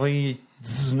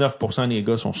 99% des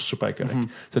gars sont super corrects.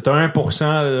 C'est un 1%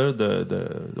 là,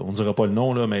 on dira pas le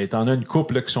nom, là, mais t'en as une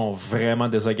couple là, qui sont vraiment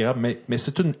désagréables, mais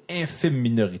c'est une infime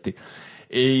minorité.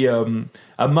 Et à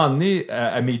un moment donné,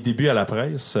 à mes débuts à la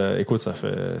presse, écoute, ça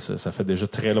fait déjà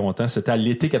très longtemps. C'était à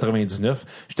l'été 99.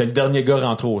 J'étais le dernier gars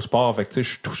rentré au sport. Fait que tu sais,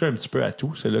 je touchais un petit peu à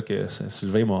tout. C'est là que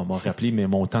Sylvain m'a rappelé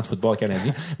mon temps de football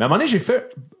canadien. Mais à un moment donné, j'ai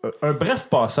fait un bref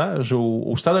passage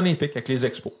au Stade olympique avec les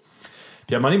Expos.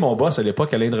 Puis à un moment donné, mon boss à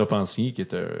l'époque, Alain de Repentigny, qui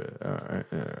était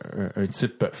un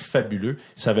type fabuleux,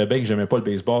 il savait bien que j'aimais pas le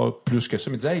baseball plus que ça.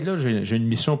 Il me disait, hey, là, j'ai une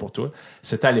mission pour toi.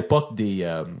 C'était à l'époque des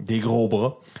gros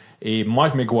bras. Et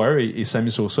Mike McGuire et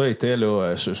Sammy Sosa étaient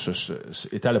là,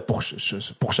 pour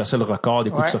chasser le record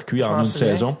des coups de circuit en une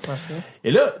saison.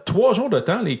 Et là, 3 jours de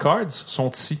temps, les Cards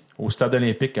sont ici, au Stade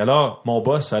olympique. Alors, mon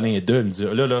boss, Alain II, me dit,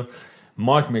 là,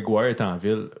 Mike McGuire est en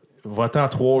ville. Va-t'en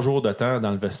 3 jours de temps dans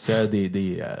le vestiaire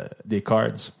des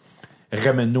Cards.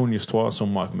 Ramène-nous une histoire sur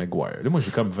Mike McGuire. Là, moi,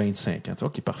 j'ai comme 25 ans.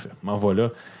 OK, parfait. M'en va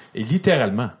là. Et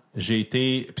littéralement, j'ai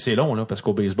été... Puis c'est long, là, parce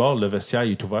qu'au baseball, le vestiaire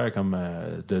il est ouvert comme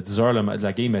de 10h,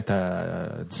 la game est à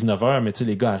 19h, mais tu sais,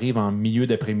 les gars arrivent en milieu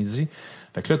d'après-midi.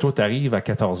 Fait que là, toi, t'arrives à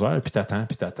 14h, puis t'attends,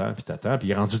 puis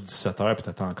il est rendu 17h, puis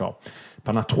t'attends encore.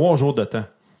 Pendant 3 jours de temps,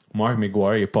 Mark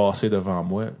McGuire est passé devant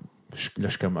moi. Là, je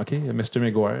suis comme, OK, Mr.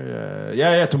 McGuire,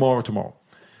 yeah, tomorrow.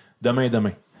 Demain.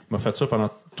 Il m'a fait ça pendant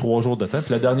 3 jours de temps.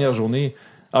 Puis la dernière journée,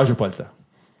 j'ai pas le temps.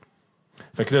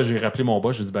 Fait que là, j'ai rappelé mon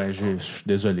boss, j'ai dit, je suis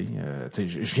désolé.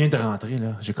 Je viens de rentrer,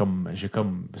 là. J'ai comme,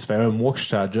 ça fait 1 mois que je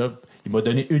suis à la job. Il m'a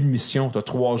donné une mission. T'as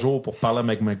 3 jours pour parler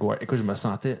avec McGuire. Écoute, je me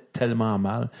sentais tellement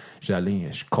mal. J'ai dit, Alain,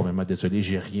 je suis complètement désolé.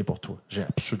 J'ai rien pour toi. J'ai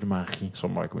absolument rien sur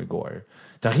Mark McGuire.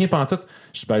 T'as rien pantoute?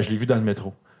 Je dis, je l'ai vu dans le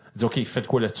métro. Il dit, OK, faites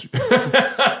quoi là-dessus?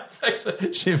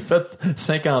 J'ai fait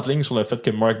 50 lignes sur le fait que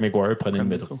Mark McGuire prenait le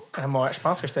métro. Moi, je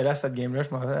pense que j'étais là à cette game-là.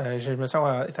 Je me sens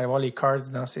allé voir les Cards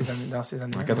dans ces années.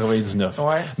 En 99.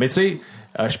 Ouais. Mais tu sais,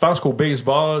 je pense qu'au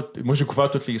baseball, moi j'ai couvert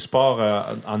tous les sports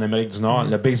en Amérique du Nord.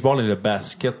 Le baseball et le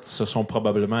basket, ce sont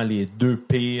probablement les 2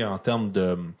 P en termes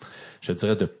de, je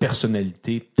dirais, de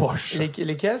personnalité poche.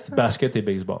 Lesquels, ça? Basket et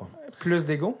baseball. Plus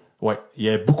d'ego? Ouais, il y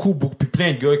a beaucoup, puis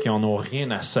plein de gars qui en ont rien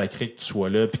à sacrer que tu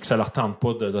sois là, puis que ça leur tente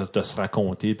pas de se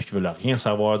raconter, puis qui veulent rien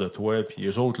savoir de toi, puis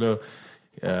les autres là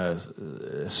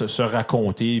se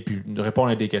raconter, puis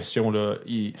répondre à des questions là,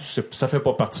 ça fait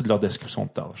pas partie de leur description de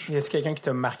tâche. Y a-t-il quelqu'un qui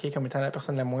t'a marqué comme étant la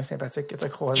personne la moins sympathique que t'as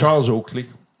croisée? Charles Oakley,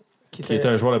 qui était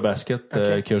un joueur de basket,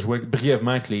 qui a joué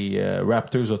brièvement avec les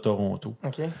Raptors de Toronto,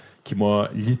 qui m'a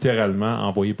littéralement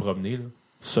envoyé promener, là,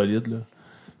 solide là.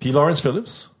 Puis Lawrence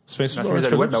Phillips. Tu fais ça, Dans Lawrence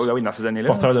ces Alouettes, Phillips? oui, dans ces années-là.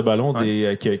 Porteur de ballon,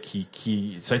 Ouais.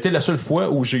 ça a été la seule fois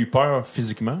où j'ai eu peur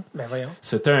physiquement. Ben voyons.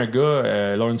 C'était un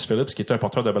gars, Lawrence Phillips, qui était un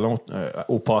porteur de ballon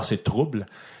au passé trouble,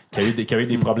 qui a eu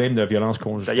des problèmes de violence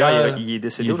conjugale. D'ailleurs, il est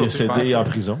décédé. Il est aujourd'hui, je décédé pense. en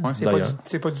prison, Ouais, d'ailleurs.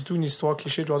 C'est pas du tout une histoire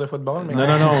cliché de joueur de football. Mais Non,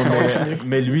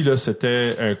 mais lui, là,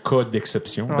 c'était un cas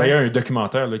d'exception. Ouais. D'ailleurs, un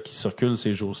documentaire là, qui circule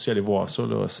ces jours-ci, allez voir ça,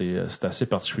 là, c'est assez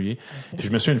particulier. Puis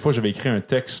je me souviens, une fois, j'avais écrit un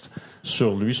texte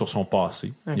sur lui, sur son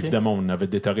passé. Okay. Évidemment, on avait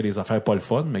déterré des affaires pas le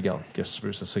fun, mais regarde, qu'est-ce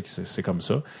que tu veux, c'est comme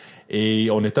ça. Et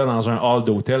on était dans un hall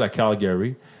d'hôtel à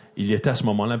Calgary. Il était à ce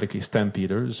moment-là avec les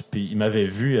Stampeders, puis il m'avait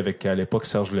vu avec, à l'époque,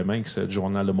 Serge Leminx du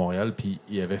Journal de Montréal, puis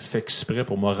il avait fait exprès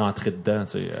pour me rentrer dedans,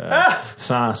 tu sais,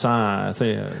 sans, tu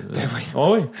sais...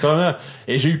 oui, quand même.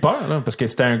 Et j'ai eu peur, là, parce que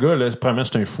c'était un gars, là, premièrement,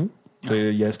 c'est un fou.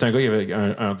 C'est un gars qui avait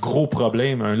un gros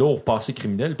problème, un lourd passé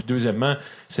criminel, puis deuxièmement,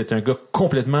 c'est un gars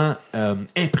complètement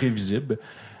imprévisible.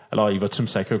 Alors, il va-tu me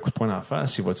sacrer un coup de poing dans la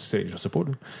face? Il va-tu, je sais pas,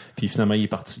 là. Puis finalement, il est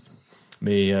parti.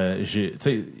 Mais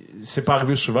c'est pas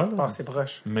arrivé souvent. Là, c'est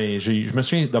proche. mais je me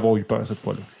souviens d'avoir eu peur cette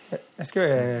fois-là. Est-ce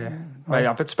que... Ouais,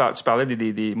 en fait, tu parlais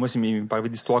des moi, c'est mes parlé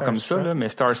d'histoires comme ça, là, mais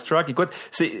Starstruck, écoute,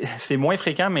 c'est moins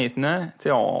fréquent maintenant. Tu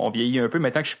sais, on vieillit un peu.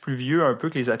 Maintenant que je suis plus vieux un peu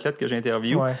que les athlètes que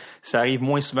j'interviewe, ça arrive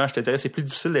moins souvent. Je te dirais, c'est plus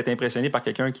difficile d'être impressionné par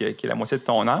quelqu'un qui est la moitié de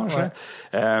ton âge.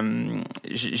 Ouais.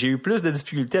 J'ai eu plus de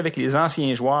difficultés avec les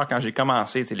anciens joueurs quand j'ai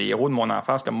commencé. Tu sais, les héros de mon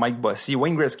enfance comme Mike Bossy,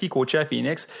 Wayne Gretzky, coaché à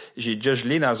Phoenix. J'ai déjà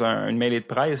gelé dans une mêlée de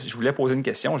presse. Je voulais poser une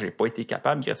question. J'ai pas été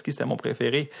capable. Gretzky, c'était mon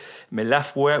préféré. Mais la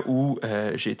fois où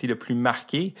j'ai été le plus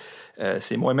marqué,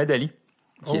 c'est Mohamed Ali.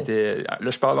 Qui était, là,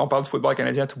 on parle du football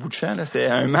canadien à tout bout de champ. Là. C'était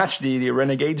un match des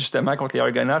Renegades, justement, contre les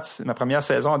Argonauts, ma première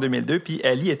saison en 2002. Puis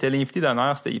Ali était l'invité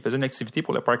d'honneur. Il faisait une activité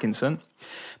pour le Parkinson.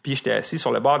 Puis j'étais assis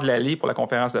sur le bord de l'allée pour la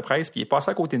conférence de presse. Puis il est passé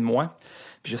à côté de moi.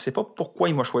 Puis je sais pas pourquoi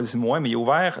il m'a choisi moi, mais il a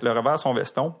ouvert le revers de son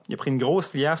veston. Il a pris une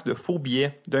grosse liasse de faux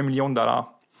billets d'$1 million.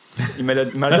 Il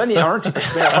m'a donné un, tu sais, parce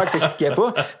que c'était une affaire qui s'expliquait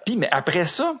pas. Puis, mais après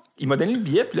ça, il m'a donné le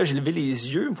billet, puis là, j'ai levé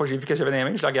les yeux. Une fois que j'ai vu que j'avais dans les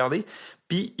mains, je l'ai regardé.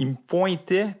 Puis, il me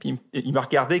pointait, puis il me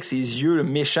regardait avec ses yeux là,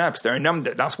 méchants. Puis, c'était un homme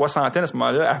dans la soixantaine à ce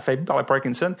moment-là, affaibli par le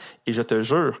Parkinson. Et je te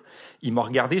jure, il m'a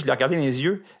regardé, je l'ai regardé dans les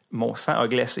yeux, mon sang a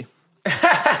glacé.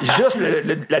 Juste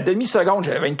la demi-seconde,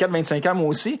 j'avais 24-25 ans moi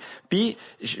aussi. Puis,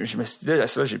 je me suis dit, là,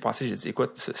 j'ai pensé, j'ai dit,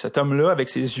 écoute, cet homme-là, avec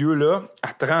ses yeux-là,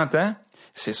 à 30 ans,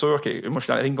 c'est sûr que moi, je suis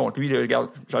dans la ligne contre lui. Là, regarde,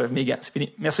 j'enlève mes gants. C'est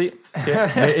fini. Merci. Okay.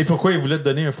 Et pourquoi il voulait te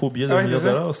donner un faux billet de $1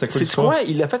 million? C'était quoi l'histoire?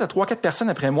 Il l'a fait à 3-4 personnes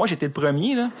après moi. J'étais le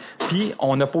premier. Là. Puis,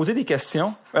 on a posé des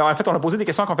questions. En fait, on a posé des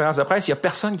questions en conférence de presse. Il y a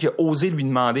personne qui a osé lui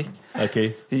demander. OK.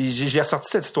 Et j'ai ressorti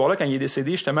cette histoire-là quand il est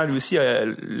décédé, justement, lui aussi,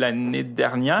 l'année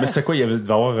dernière. Mais c'était quoi? Il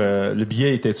devait avoir, le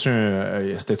billet, il devait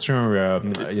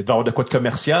avoir de quoi de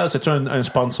commercial? C'était-tu un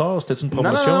sponsor? C'était-tu une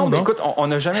promotion? Non, mais écoute, on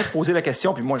n'a jamais posé la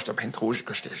question. Puis moi, j'étais bien trop...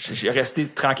 J'ai resté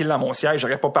tranquille dans mon siège.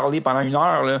 J'aurais pas parlé pendant 1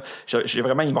 heure. Là. J'ai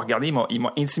vraiment... Il m'a regardé, il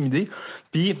m'a intimidé.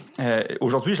 Puis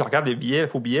aujourd'hui, je regarde le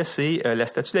faux billet, c'est la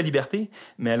Statue de la Liberté,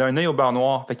 mais elle a un œil au beurre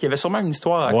noir. Fait qu'il y avait sûrement une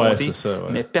histoire à raconter, c'est ça,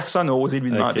 mais personne n'a osé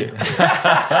lui demander.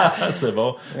 Okay. C'est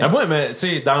bon. Moi, mais tu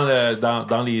sais,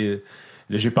 dans les...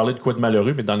 J'ai parlé de quoi de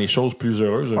malheureux, mais dans les choses plus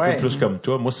heureuses, un peu plus comme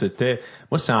toi, moi,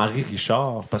 c'est Henri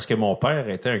Richard, parce que mon père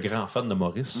était un grand fan de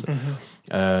Maurice.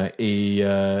 Et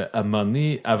à un moment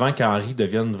donné, avant qu'Henri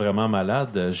devienne vraiment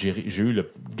malade, j'ai eu le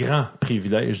grand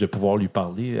privilège de pouvoir lui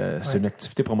parler. C'est une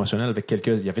activité promotionnelle avec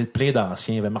il y avait plein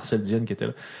d'anciens, il y avait Marcel Dienne qui était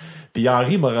là. Puis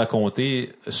Henri m'a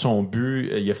raconté son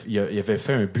but. Il avait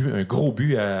fait un gros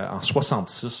but en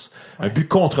 66, un but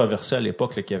controversé à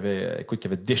l'époque là, qui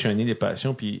avait déchaîné les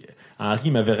passions. Puis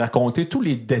Henri m'avait raconté tous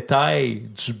les détails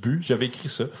du but. J'avais écrit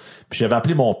ça. Puis j'avais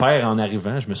appelé mon père en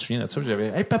arrivant. Je me souviens de ça.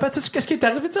 J'avais, hey papa, tu sais qu'est-ce qui est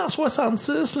arrivé en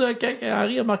 66 là, quand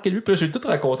Henri a marqué le but. Puis là, j'ai tout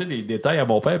raconté les détails à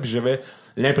mon père. Puis j'avais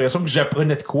l'impression que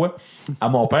j'apprenais de quoi à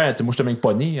mon père. T'sais, moi, j'étais même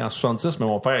pas né en 66, mais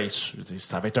mon père,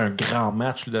 ça avait été un grand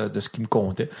match là, de ce qui me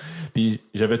comptait. Puis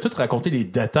j'avais tout raconté les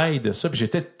détails de ça. Puis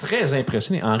j'étais très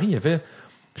impressionné. Henri, il y avait...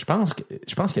 Je pense qu'il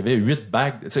y avait 8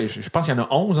 bagues. Je pense qu'il y en a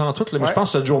 11 en tout. Là, mais je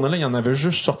pense que cette journée-là, il y en avait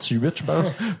juste sorti 8, je pense.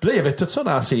 Puis là, il y avait tout ça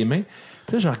dans ses mains.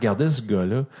 Puis là, je regardais ce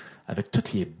gars-là avec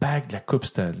toutes les bagues de la Coupe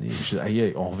Stanley. Je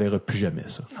disais, on reverra plus jamais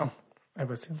ça. Non,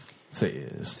 impossible.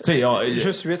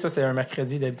 Juste 8, ça, c'était un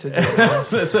mercredi d'habitude.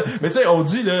 Mais tu sais, on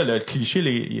dit, là, le cliché,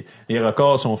 les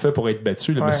records sont faits pour être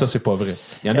battus, là, mais ça, c'est pas vrai.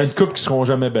 Il y en a une coupe qui seront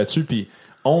jamais battues, puis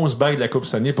 11 bagues de la Coupe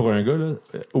Stanley pour un gars, là,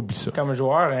 oublie ça. Comme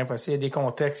joueur, impossible. Il y a des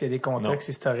contextes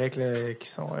historiques là, qui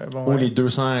sont bons. Ou les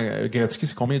 200... Gretzky,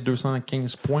 c'est combien?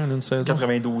 215 points en une saison?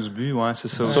 92 buts, ouais, c'est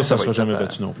ça. Ça sera jamais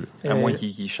battu non plus. À moins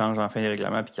qu'il change enfin les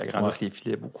règlements puis qu'il agrandisse les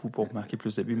filets beaucoup pour marquer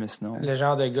plus de buts, mais sinon... Le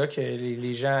genre de gars que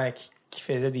les gens qui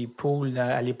faisait des poules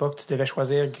à l'époque. Tu devais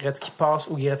choisir Gretzky passe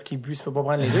ou Gretzky but. Tu peux pas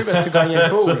prendre les deux parce que tu gagnais le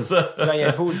pool. C'est ça. Tu gagnais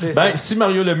le pool. Si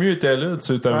Mario Lemieux était là,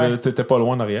 t'étais pas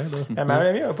loin en arrière.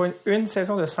 Mario Lemieux n'a pas une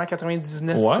saison de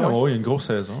 199 points. Ouais, il y a une grosse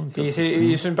saison. Et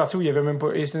c'est une partie où il y avait même pas.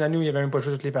 Et c'est une année où il n'y avait même pas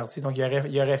joué toutes les parties. Donc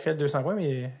il aurait fait 200 points,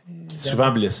 mais.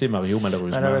 Souvent blessé, Mario,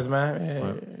 malheureusement.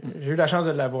 J'ai eu la chance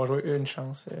de l'avoir joué. Une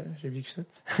chance. J'ai vécu ça.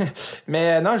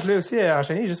 Mais non, je l'ai aussi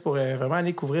enchaîné juste pour vraiment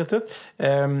aller couvrir tout.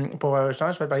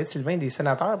 Justement, je vais te parler de Sylvain des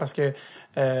Sénateurs parce que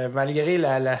malgré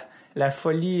la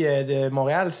folie de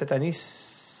Montréal cette année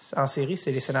en série,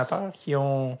 c'est les Sénateurs qui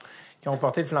ont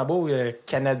porté le flambeau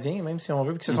canadien, même si on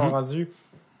veut, puis qui se sont rendus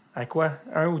à quoi?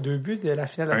 1 ou 2 buts de la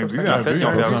finale de la Coupe Stanley? Un but, en fait, ils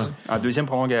ont perdu en deuxième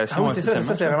prolongation. Ah oui, c'est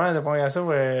ça, c'est vraiment la prolongation.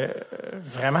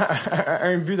 Vraiment,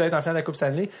 un but d'être en finale de la Coupe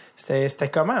Stanley. C'était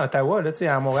comment à Ottawa? Là,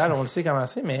 à Montréal, on le sait comment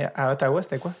c'est, mais à Ottawa,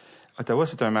 c'était quoi? Ottawa,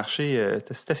 c'est un marché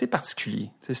c'est assez particulier.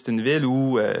 C'est une ville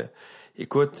où,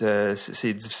 écoute,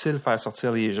 c'est difficile de faire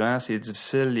sortir les gens, c'est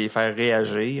difficile de les faire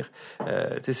réagir.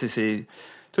 C'est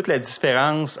toute la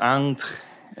différence entre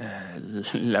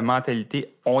la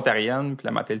mentalité ontarienne puis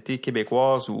la mentalité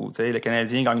québécoise où le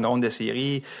Canadien gagne une ronde de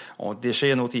série, on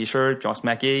déchire nos t-shirts puis on se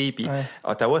maquille, puis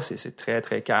Ottawa c'est très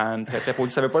très calme, très très posé.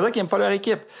 Ça veut pas dire qu'ils aiment pas leur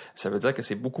équipe, ça veut dire que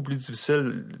c'est beaucoup plus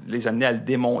difficile de les amener à le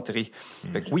démontrer.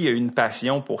 Fait que oui, il y a une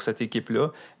passion pour cette équipe-là,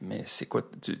 mais c'est quoi,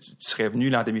 tu serais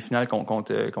venu en demi-finale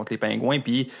contre les Pingouins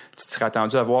puis tu te serais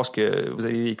attendu à voir ce que vous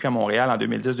avez vécu à Montréal en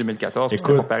 2010-2014,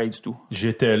 c'était pas pareil du tout.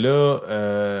 J'étais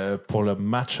là pour le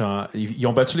match ils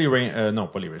ont battu les Rangers, non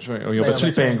pas les Rangers, ils ont battu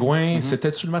les Pingouins.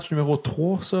 C'était-tu le match numéro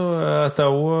 3, ça, à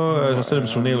Ottawa? J'essaie de me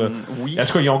souvenir. Là. Oui. En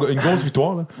tout cas, ils ont une grosse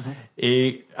victoire. Là.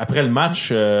 Et après le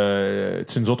match,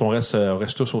 nous autres, on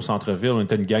reste tous au centre-ville. On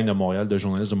était une gang de Montréal, de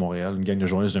journalistes de Montréal, une gang de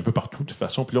journalistes d'un peu partout, de toute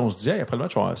façon. Puis là, on se dit, hey, après le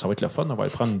match, ça va être le fun. On va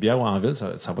aller prendre une bière en ville.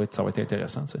 Ça va être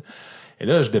intéressant. T'sais. Et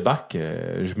là, je débarque,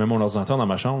 je mets mon ordinateur dans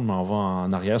ma chambre, je m'en vais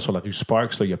en arrière sur la rue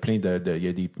Sparks. Là, il y a plein il y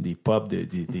a des pubs,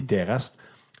 des terrasses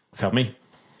fermées.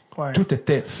 Ouais. Tout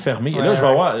était fermé. Et là, je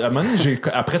vais voir, à un moment donné,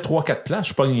 après 3-4 places, je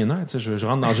suis pas les nerfs, je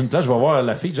rentre dans une place, je vais voir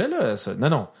la fille, je dis, là,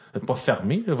 non, vous n'êtes pas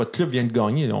fermé, là, votre club vient de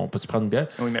gagner, on peut-tu prendre une bière?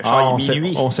 Oui, mais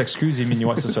on s'excuse, il est minuit,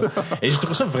 c'est ça. Et j'ai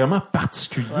trouvé ça vraiment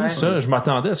particulier, ça. Je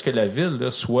m'attendais à ce que la ville,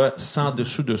 là, soit sans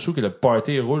dessous, que le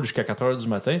party roule jusqu'à 4 heures du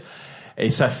matin.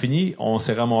 Et ça finit, on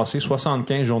s'est ramassé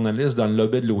 75 journalistes dans le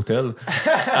lobby de l'hôtel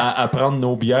à prendre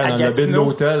nos bières dans le lobby de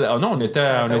l'hôtel. Ah non, on était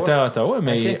à Ottawa,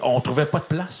 mais on trouvait pas de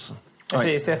place.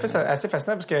 C'est assez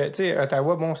fascinant parce que, tu sais,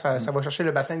 Ottawa, bon, ça va chercher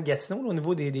le bassin de Gatineau, là, au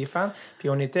niveau des fans. Puis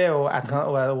on était au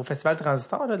Festival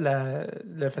Transistor, là,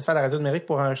 le Festival de la radio numérique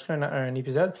pour enregistrer un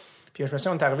épisode. Puis je me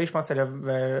souviens, on est arrivé, je pense que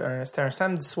c'était un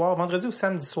samedi soir, vendredi ou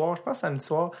samedi soir, je pense samedi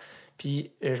soir. Puis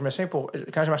je me souviens,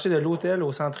 quand j'ai marché de l'hôtel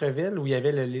au centre-ville, où il y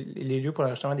avait les lieux pour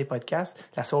l'enregistrement des podcasts,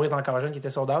 la soirée est encore jeune qui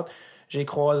était sold out, j'ai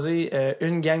croisé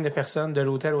une gang de personnes de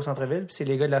l'hôtel au centre-ville, puis c'est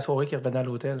les gars de la soirée qui revenaient à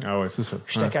l'hôtel. Ah ouais, c'est ça.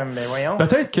 J'étais comme, mais voyons.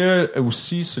 Peut-être que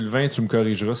aussi, Sylvain, tu me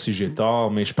corrigeras si j'ai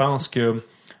tort, mais je pense que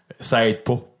ça aide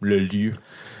pas le lieu.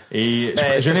 Et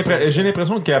j'ai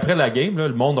l'impression qu'après la game, là,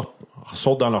 le monde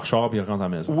saute dans leur char et ils rentrent à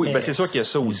la maison. Oui, c'est sûr qu'il y a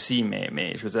ça aussi,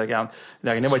 mais je veux dire, regarde,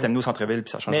 l'aréna va être amenée au centre-ville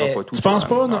puis ça changera pas tout. Tu penses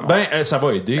pas? Non? Ça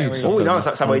va aider. Oui, non,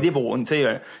 ça va aider pour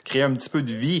créer un petit peu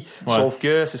de vie. Ouais. Sauf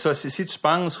que c'est ça, si tu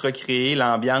penses recréer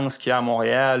l'ambiance qu'il y a à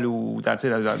Montréal ou dans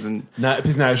une...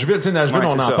 Puis Nashville,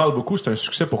 on en parle beaucoup, c'est un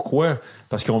succès. Pourquoi?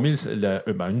 Parce qu'ils ont mis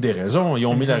une des raisons, ils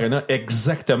ont mis l'aréna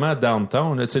exactement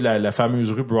downtown. Là, la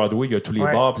fameuse rue Broadway, il y a tous les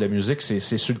bars, puis la musique, c'est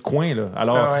sur le coin. Là.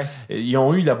 Alors, ils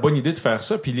ont eu la bonne idée de faire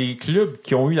ça. Puis les clubs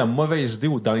qui ont eu la mauvaise idée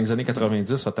dans les années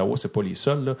 90, Ottawa, c'est pas les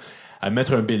seuls, là, à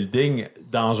mettre un building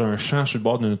dans un champ sur le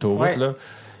bord d'une autoroute. Là.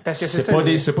 Parce que c'est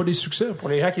pas des succès. Pour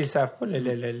les gens qui ne le savent pas,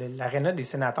 l'aréna des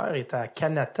Sénateurs est à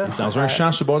Canada. Dans un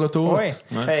champ sur le bord de l'autoroute.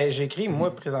 Oui. Ouais. J'ai écrit,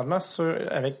 moi, présentement,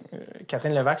 avec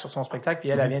Catherine Levac sur son spectacle, puis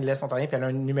elle vient de l'Est ontarien, puis elle a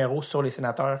un numéro sur les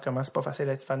Sénateurs, comment c'est pas facile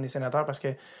d'être fan des Sénateurs, parce que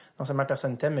non seulement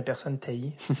personne t'aime, mais personne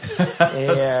t'haït.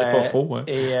 C'est pas faux. Hein.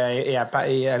 Et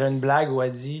elle a une blague où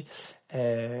elle dit...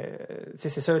 c'est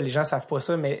ça, les gens savent pas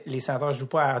ça, mais les Sénateurs jouent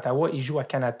pas à Ottawa, ils jouent à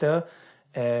Canada,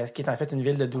 qui est en fait une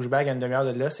ville de douchebag à une demi-heure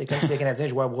de là. C'est comme si les Canadiens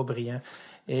jouaient à Boisbriand.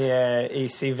 Et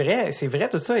c'est vrai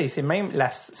tout ça, et c'est même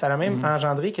ça a même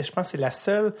engendré que je pense que c'est la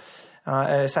seule.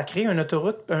 Ça crée une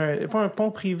autoroute, pas un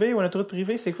pont privé ou une autoroute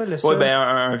privée, c'est quoi le seul? Oui,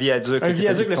 un viaduc. Un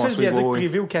viaduc, le seul viaduc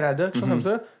privé au Canada, quelque chose comme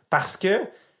ça, parce que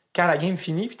quand la game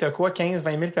finit, puis t'as quoi,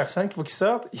 15-20 000 personnes qu'il faut qu'ils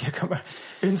sortent, il y a comme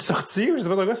une sortie, je sais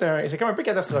pas trop quoi, c'est comme un peu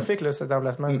catastrophique, là, cet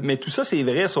emplacement. Mais tout ça, c'est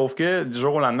vrai, sauf que du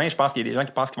jour au lendemain, je pense qu'il y a des gens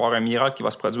qui pensent qu'il va y avoir un miracle qui va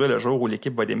se produire le jour où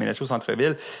l'équipe va déménager au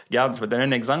centre-ville. Regarde, je vais te donner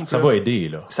un exemple. Ça va aider,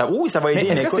 là. Oui, ça va aider. Mais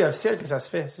est-ce que c'est officiel que ça se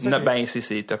fait? C'est ça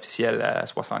c'est officiel à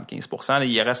 75%.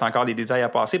 Il reste encore des détails à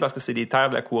passer parce que c'est des terres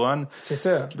de la couronne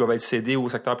qui doivent être cédées au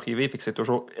secteur privé, fait que c'est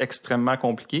toujours extrêmement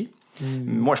compliqué.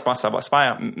 Moi, je pense que ça va se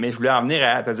faire, mais je voulais en venir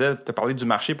à te parler du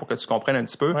marché pour que tu comprennes un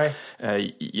petit peu. Ouais.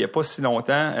 Il y a pas si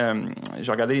longtemps,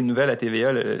 j'ai regardé les nouvelles à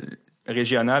TVA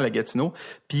régionale à Gatineau,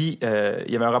 puis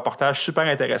il y avait un reportage super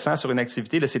intéressant sur une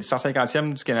activité, là, c'est le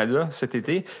 150e du Canada cet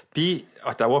été, puis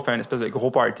Ottawa fait une espèce de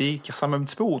gros party qui ressemble un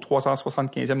petit peu au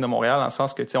 375e de Montréal, dans le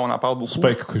sens que, tu sais, on en parle beaucoup. C'est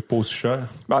pas que pas aussi cher.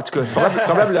 Ben, en tout cas,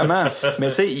 probablement. Mais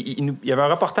tu sais, il y avait un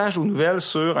reportage aux nouvelles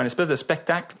sur un espèce de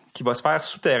spectacle qui va se faire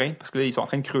souterrain, parce que là, ils sont en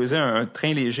train de creuser un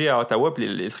train léger à Ottawa, puis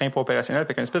les trains pas opérationnels,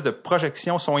 fait qu'une espèce de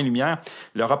projection son et lumière.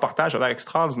 Le reportage a l'air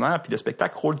extraordinaire, puis le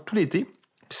spectacle roule tout l'été, puis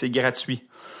c'est gratuit.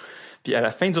 Puis à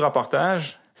la fin du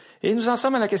reportage, et nous en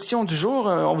sommes à la question du jour.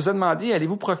 On vous a demandé,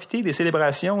 allez-vous profiter des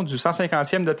célébrations du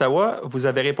 150e d'Ottawa? Vous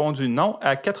avez répondu non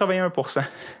à 81%.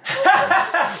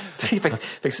 fait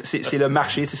que c'est le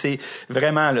marché. C'est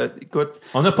vraiment, là, écoute...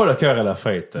 On n'a pas le cœur à la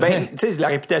fête. Ben, tu sais, la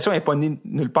réputation n'est pas née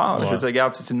nulle part. Ouais. Je veux dire,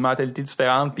 regarde, c'est une mentalité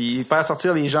différente. Puis faire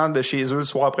sortir les gens de chez eux le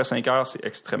soir après 5 heures, c'est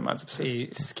extrêmement difficile. Et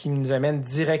ce qui nous amène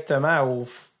directement au...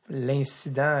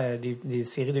 l'incident des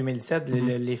séries 2017,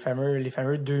 les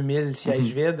fameux 2000 sièges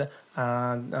vides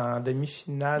en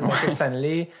demi-finale de la Coupe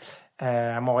Stanley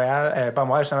à Montréal, pas à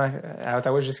Montréal, justement, à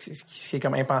Ottawa, ce qui est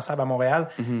comme impensable à Montréal.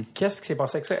 Qu'est-ce qui s'est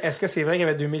passé avec ça? Est-ce que c'est vrai qu'il y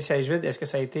avait 2000 sièges vides? Est-ce que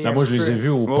ça a été... moi, je les ai vus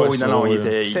au poste. Oui, non,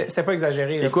 c'était pas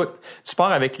exagéré. Là. Écoute, tu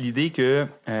pars avec l'idée que...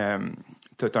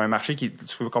 tu as un marché tu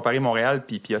veux comparer Montréal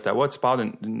puis Ottawa, tu pars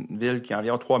d'une ville qui a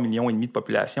environ 3,5 millions de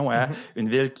population à une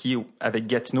ville qui, avec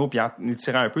Gatineau, puis en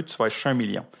étirant un peu, tu vas chercher 1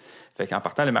 million. Fait qu'en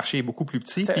partant, le marché est beaucoup plus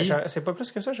petit. C'est pas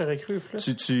plus que ça, j'aurais cru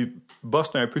plus. Tu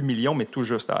bosses un peu de millions, mais tout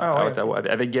juste à Ottawa, okay.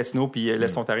 Avec Gatineau puis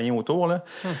l'Est ontarien autour. Là.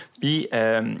 Puis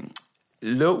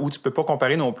là où tu peux pas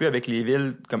comparer non plus avec les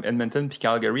villes comme Edmonton puis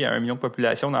Calgary à 1 million de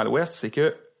population dans l'Ouest, c'est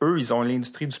que eux, ils ont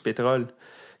l'industrie du pétrole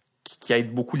qui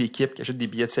aide beaucoup l'équipe, qui achète des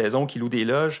billets de saison, qui loue des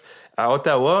loges. À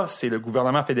Ottawa, c'est le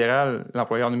gouvernement fédéral,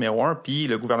 l'employeur numéro 1, puis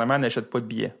le gouvernement n'achète pas de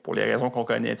billets, pour les raisons qu'on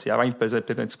connaît. T'sais, avant, il pesait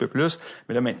peut-être un petit peu plus,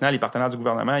 mais là, maintenant, les partenaires du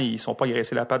gouvernement, ils sont pas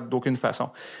graissés la patte d'aucune façon.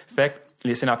 Fait que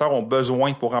les sénateurs ont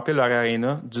besoin, pour remplir leur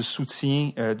aréna, du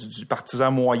soutien du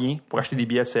partisan moyen pour acheter des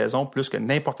billets de saison, plus que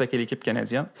n'importe quelle équipe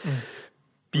canadienne.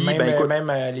 Puis,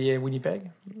 même les Winnipeg?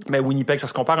 Ben, Winnipeg, ça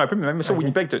se compare un peu, mais même ça,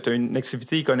 Winnipeg, tu as une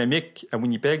activité économique à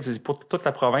Winnipeg, c'est pour toute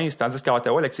la province, tandis qu'à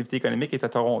Ottawa, l'activité économique est à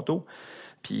Toronto.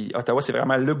 Puis Ottawa, c'est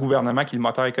vraiment le gouvernement qui est le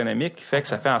moteur économique, fait que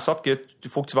ça fait en sorte que il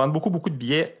faut que tu vendes beaucoup de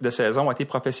billets de saison à tes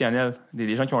professionnels,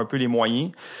 des gens qui ont un peu les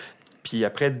moyens. Puis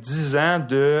après 10 ans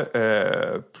de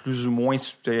plus ou moins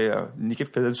une équipe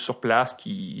qui faisait du surplace,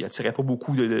 qui attirait pas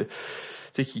beaucoup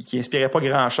qui inspirait pas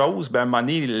grand-chose, ben à un moment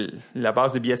donné, la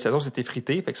base de billets de saison s'est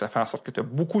effritée, fait que ça fait en sorte que tu as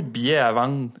beaucoup de billets à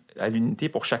vendre à l'unité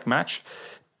pour chaque match.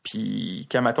 Puis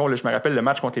quand, mettons, là, je me rappelle le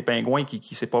match contre les Pingouins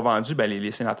qui s'est pas vendu, ben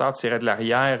les sénateurs tiraient de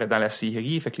l'arrière dans la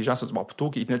série, fait que les gens se disent, bon,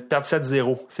 plutôt qu'ils venaient de perdre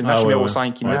 7-0. C'est le match numéro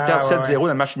 5. Ils venaient de perdre 7-0 dans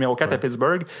le match numéro 4 à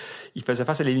Pittsburgh. Ils faisaient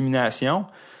face à l'élimination.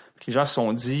 Les gens se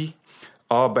sont dit,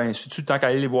 si tant qu'à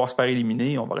aller les voir se faire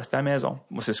éliminer, on va rester à la maison.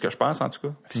 Moi, c'est ce que je pense, en tout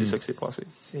cas. Puis c'est ça qui s'est passé.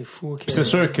 C'est fou. Puis c'est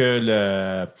sûr que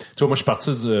tu vois, moi, je suis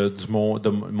parti de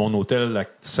mon hôtel à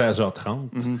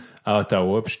 16h30 à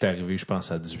Ottawa, puis je suis arrivé, je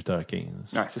pense, à 18h15.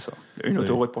 Ouais, c'est ça. Une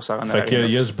autoroute pour se rendre à Fait qu'il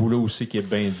y a ce boulot aussi qui est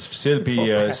bien difficile.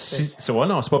 Puis c'est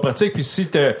pas pratique. Puis si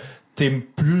t'es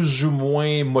plus ou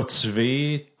moins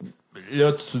motivé,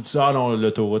 là, tu te dis, non,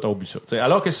 l'autoroute, on oublie ça. T'sais,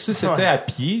 alors que si c'était à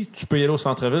pied, tu peux y aller au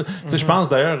centre-ville. Je pense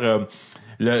d'ailleurs,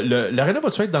 l'aréna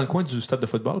va-tu être dans le coin du stade de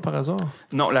football, par hasard?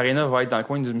 Non, l'aréna va être dans le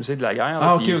coin du musée de la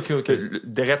guerre. OK.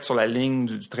 Direct sur la ligne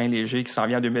du train léger qui s'en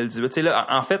vient en 2018. T'sais, là,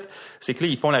 en fait, c'est que là,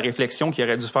 ils font la réflexion qu'ils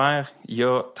auraient dû faire il y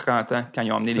a 30 ans quand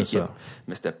ils ont emmené l'équipe.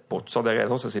 Mais c'était pour toutes sortes de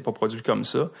raisons, ça s'est pas produit comme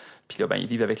ça. Puis là, ils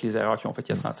vivent avec les erreurs qu'ils ont faites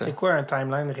il y a 30 ans. C'est quoi un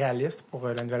timeline réaliste pour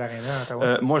la nouvelle aréna à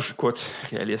Ottawa? Moi,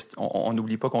 réaliste. On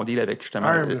n'oublie pas qu'on deal avec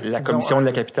justement la commission de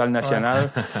la capitale nationale,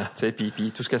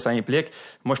 puis tout ce que ça implique.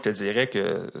 Moi, je te dirais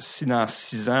que si dans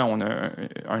 6 ans, on a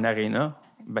un aréna,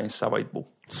 ben ça va être beau.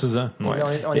 6 ans. Et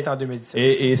on est en 2017.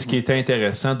 Et ce qui était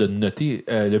intéressant de noter,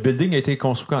 le building a été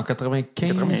construit en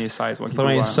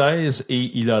 96,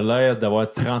 et il a l'air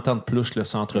d'avoir 30 ans de plus que le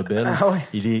Centre Bell. Ah ouais.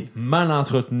 Il est mal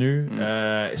entretenu.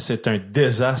 C'est un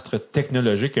désastre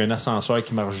technologique. Il y a un ascenseur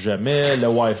qui marche jamais. Le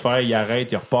Wi-Fi, il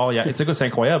arrête, il repart. Tu sais quoi, c'est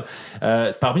incroyable.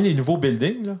 Parmi les nouveaux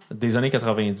buildings là, des années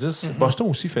 90, Boston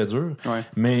aussi fait dur. Ouais.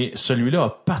 Mais celui-là a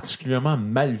particulièrement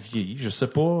mal vieilli. Je sais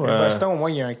pas. Boston, au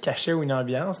moins, il y a un cachet ou une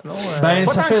ambiance, non?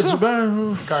 Ça fait du bien.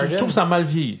 Garden. Je trouve que ça a mal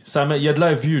vieilli. Il y a de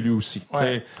l'air vieux, lui aussi.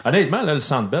 Ouais. Honnêtement, là, le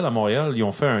Centre Bell à Montréal, ils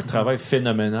ont fait un travail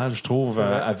phénoménal, je trouve,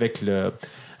 avec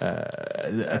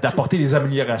d'apporter des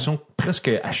améliorations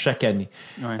presque à chaque année.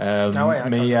 Ouais.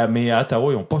 Mais à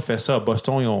Ottawa, ils n'ont pas fait ça. À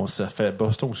Boston,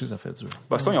 Boston aussi, ça fait dur.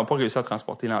 Boston, ils n'ont pas réussi à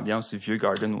transporter l'ambiance du vieux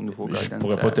Garden au nouveau Garden. Je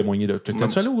pourrais pas témoigner de...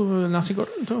 T'es-tu allé au l'ancien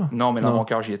Garden, toi? Non, mais dans mon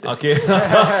cœur, j'y étais. OK. C'est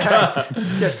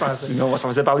ce que je pensais. Non, ça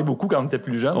faisait parler beaucoup quand on était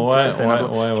plus jeune.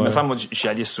 Il me semble, moi, j'y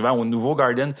allais souvent au nouveau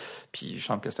Garden, puis je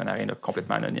semble que c'est un aréna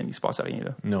complètement anonyme. Il se passe rien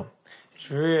là. Non.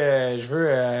 Je veux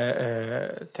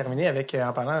terminer avec,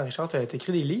 en parlant, Richard, tu as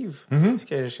écrit des livres. Parce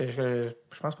que je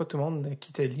pense pas que tout le monde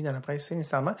qui te lit dans la presse sait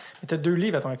nécessairement. Mais tu as 2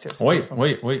 livres à ton actif. Oui.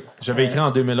 J'avais écrit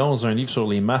en 2011 un livre sur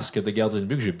les masques de gardien de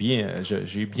but que j'ai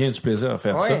eu bien du plaisir à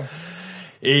faire ça.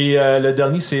 Et le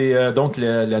dernier, c'est donc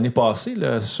l'année passée,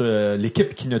 là,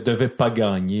 l'équipe qui ne devait pas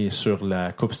gagner sur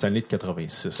la Coupe Stanley de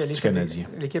 86 du Canadien.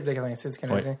 L'équipe de 86 du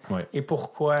Canadien. Oui. Et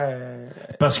pourquoi?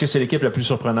 Parce que c'est l'équipe la plus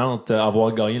surprenante à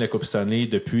avoir gagné la Coupe Stanley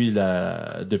depuis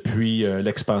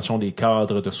l'expansion des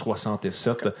cadres de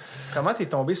 67. Comment t'es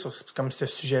tombé sur comme ce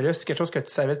sujet-là? C'est quelque chose que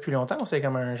tu savais depuis longtemps ou c'est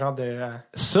comme un genre de...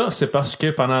 Ça, c'est parce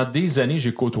que pendant des années,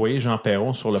 j'ai côtoyé Jean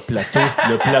Perron sur le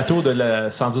plateau de la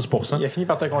 110%. Il a fini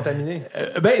par te contaminer.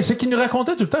 C'est qu'il nous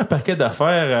racontait tout le temps un paquet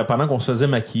d'affaires pendant qu'on se faisait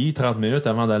maquiller 30 minutes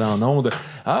avant d'aller en onde.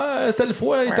 Ah, telle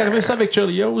fois, il est arrivé ça avec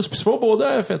Chelios, puis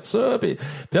Svoboda a fait ça. Puis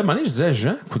à un moment donné, je disais,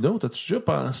 Jean, coudonc, t'as-tu déjà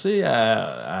pensé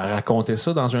à raconter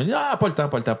ça dans un livre? Ah, pas le temps.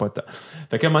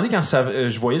 Fait qu'à un moment donné, quand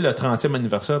je voyais le 30e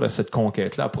anniversaire de cette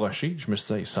conquête-là approcher, je me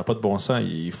suis dit, ça n'a pas de bon sens,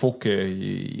 il faut que...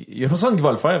 Il y a personne qui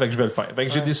va le faire, fait que je vais le faire. Fait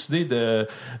que j'ai décidé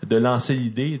de lancer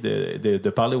l'idée de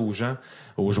parler aux gens,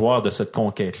 aux joueurs de cette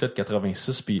conquête-là de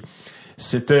 86, puis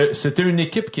c'était une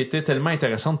équipe qui était tellement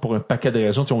intéressante pour un paquet de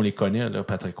raisons. Tu sais, on les connaît, là,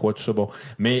 Patrick Roy, tout ça. Bon.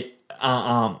 Mais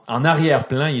en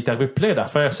arrière-plan, il est arrivé plein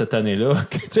d'affaires cette année-là.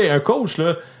 Tu sais, un coach,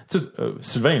 là,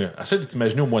 Sylvain, là, essaie de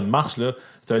t'imaginer au mois de mars, là,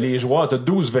 t'as les joueurs, t'as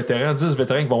 12 vétérans, 10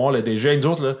 vétérans qui vont voir le DG. Nous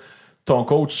autres, là, ton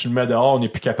coach, tu le mets dehors, on n'est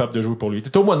plus capable de jouer pour lui.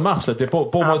 T'es au mois de mars, là, t'es pas au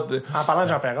mois de... En parlant de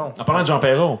Jean Perron. En parlant de Jean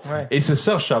Perron. Ouais. Et c'est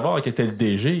Serge Chavard qui était le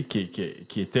DG,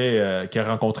 qui a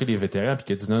rencontré les vétérans puis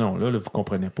qui a dit non, là, vous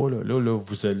comprenez pas, là,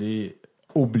 vous allez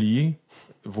oublier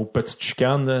vos petites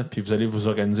chicanes, là, puis vous allez vous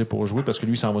organiser pour jouer parce que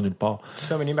lui, il s'en va nulle part. Tout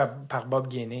ça mené par Bob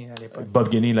Gainey à l'époque. Bob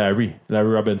Gainey et Larry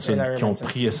Robinson, qui ont Robinson.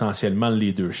 pris essentiellement le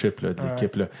leadership là, de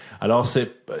l'équipe. Là. Alors,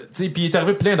 puis il est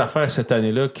arrivé plein d'affaires cette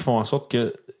année-là qui font en sorte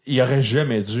qu'il aurait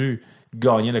jamais dû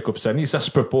gagner la Coupe Stanley. Ça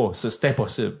se peut pas. C'est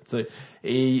impossible. T'sais.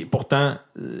 Et pourtant,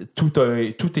 tout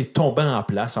est tombant en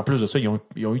place. En plus de ça, ils ont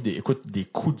eu des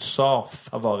coups de sort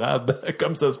favorables,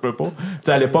 comme ça se peut pas.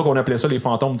 T'sais, à l'époque, on appelait ça les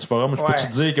fantômes du forum. Je peux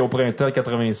te dire qu'au printemps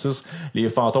 86, les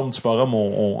fantômes du forum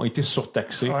ont été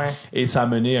surtaxés et ça a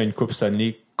mené à une Coupe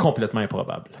Stanley complètement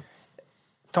improbable.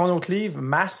 Ton autre livre,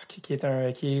 Masque, qui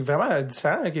est vraiment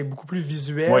différent, qui est beaucoup plus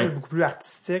visuel, beaucoup plus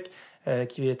artistique.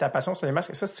 Qui est ta passion sur les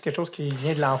masques. Ça, c'est quelque chose qui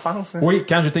vient de l'enfance? Hein? Oui,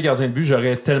 quand j'étais gardien de but,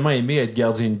 j'aurais tellement aimé être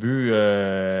gardien de but,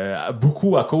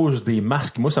 beaucoup à cause des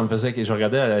masques. Moi, ça me faisait que je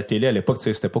regardais à la télé à l'époque,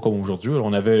 c'était pas comme aujourd'hui.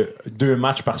 On avait 2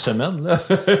 matchs par semaine, là.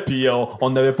 Puis on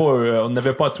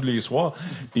n'avait pas tous les soirs.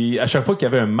 Puis à chaque fois qu'il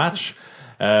y avait un match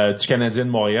du Canadien de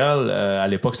Montréal, à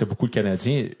l'époque, c'était beaucoup le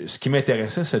Canadien. Ce qui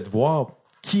m'intéressait, c'est de voir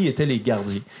qui étaient les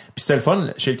gardiens. Puis c'était le fun.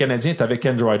 Chez le Canadien, t'avais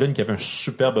Ken Dryden qui avait un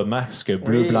superbe masque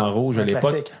bleu, blanc, rouge à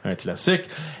l'époque. Classique. Un classique.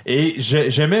 Et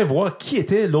j'aimais voir qui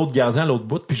était l'autre gardien à l'autre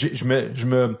bout. Puis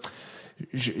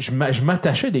je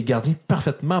m'attachais à des gardiens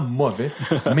parfaitement mauvais,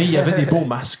 mais il y avait des beaux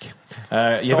masques.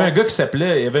 Il y avait un gars qui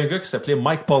s'appelait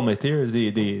Mike Palmateer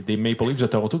des Maple Leafs de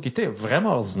Toronto qui était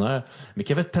vraiment ordinaire, mais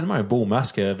qui avait tellement un beau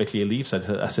masque avec les Leafs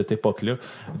à cette époque-là.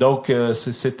 Donc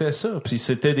c'était ça. Puis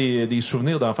c'était des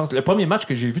souvenirs d'enfance. Le premier match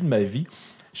que j'ai vu de ma vie,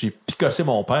 j'ai picossé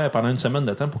mon père pendant une semaine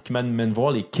de temps pour qu'il m'amène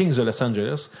voir les Kings de Los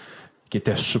Angeles, qui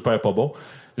étaient super pas bons.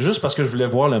 Juste parce que je voulais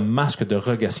voir le masque de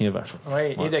Rogatien Vachon.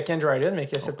 Oui, et de Ken Dryden, mais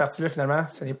que cette partie-là, finalement,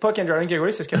 ce n'est pas Ken Dryden qui a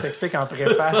roulé, c'est ce que tu expliques en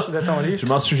préface de ton livre. Je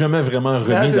m'en suis jamais vraiment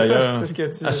remis, d'ailleurs.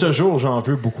 Ça, à ce jour, j'en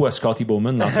veux beaucoup à Scotty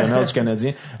Bowman, l'entraîneur du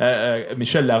Canadien.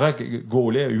 Michel Larocque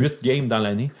gaulait 8 games dans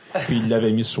l'année, puis il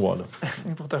l'avait mis ce soir-là.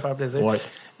 Pour te faire plaisir.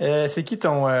 Ouais. C'est qui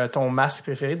ton masque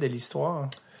préféré de l'histoire?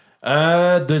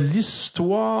 De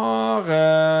l'histoire,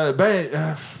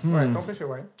 Complet,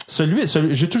 ouais. celui,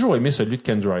 j'ai toujours aimé celui de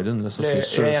Ken Dryden. Là, ça, c'est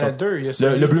sûr. Il y en a deux. Il y a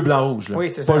celui- Le bleu, blanc, rouge. Là. Oui,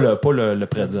 c'est pas ça. pas le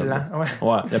pretzel. Blanc, ouais.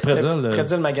 Ouais, le pretzel. Le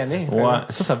pretzel magané. Ouais,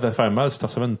 ça devait faire mal si tu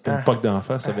recevais une poque d'en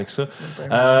face avec ça.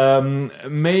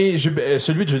 Mais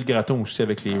celui de Gilles Gratton aussi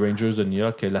avec les Rangers de New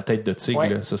York, la tête de tigre,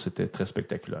 là, ça c'était très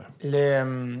spectaculaire.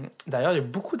 D'ailleurs, il y a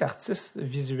beaucoup d'artistes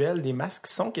visuels des masques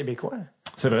qui sont québécois.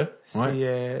 C'est vrai? C'est,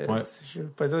 Ouais. je ne veux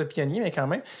pas dire de pionnier, mais quand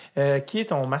même. Qui est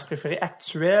ton masque préféré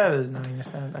actuel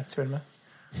actuellement?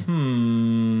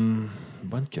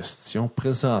 Bonne question.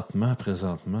 Présentement.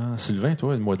 Sylvain,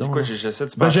 toi, moi donc. Écoute, j'essaie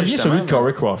de J'aime bien celui de mais-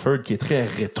 Corey Crawford qui est très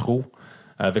rétro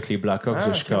avec les Blackhawks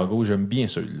de Chicago. J'aime bien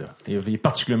celui-là. Il est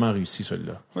particulièrement réussi,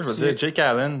 celui-là. Moi, je veux dire, Jake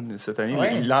Allen, cette année,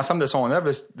 Ouais. l'ensemble de son œuvre,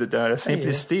 de la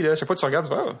simplicité, là, chaque fois que tu regardes,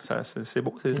 tu vois, c'est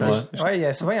beau. Souvent,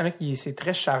 il y en a qui c'est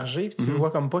très chargé, puis tu le vois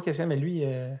comme pas qu'est-ce qu'il y a, mais lui,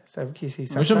 ça vaut qu'il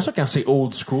c'est Moi, j'aime ça quand c'est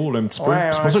old school un petit peu. Ouais,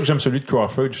 C'est pour ça que j'aime celui de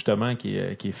Crawford, justement, qui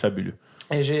est fabuleux.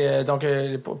 Et j'ai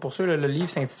pour ceux, le livre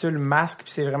s'intitule Masque,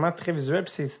 puis c'est vraiment très visuel,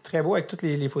 puis c'est très beau avec toutes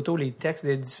les photos, les textes,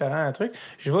 les différents trucs.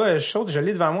 Je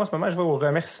l'ai devant moi en ce moment, je vais au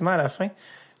remerciement à la fin,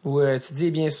 où tu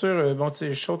dis, bien sûr,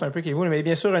 je saute un peu qui est vous, mais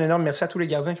bien sûr, un énorme merci à tous les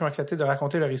gardiens qui ont accepté de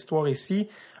raconter leur histoire ici.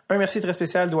 Un merci très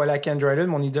spécial doit aller à Ken Dryden,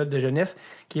 mon idole de jeunesse,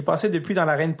 qui est passé depuis dans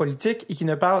l'arène politique et qui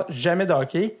ne parle jamais de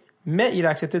hockey, mais il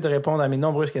a accepté de répondre à mes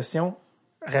nombreuses questions.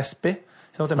 Respect.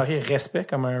 Sinon, t'as marqué respect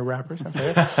comme un rapper, ça me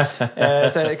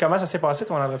fait. Comment ça s'est passé,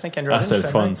 ton entretien avec Ken Dryden? C'était le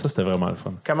fun. Ça, c'était vraiment le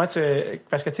fun.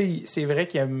 Parce que, tu sais, c'est vrai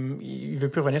qu'il veut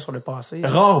plus revenir sur le passé.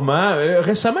 Rarement.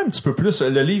 Récemment, un petit peu plus.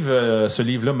 Ce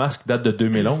livre-là, Masque, date de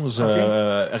 2011.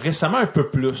 Okay. Récemment, un peu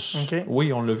plus. Okay.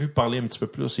 Oui, on l'a vu parler un petit peu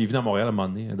plus. Il est venu à Montréal à un moment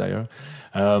donné, d'ailleurs.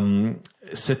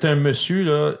 C'est un monsieur,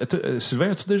 là.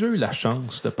 Sylvain, as-tu déjà eu la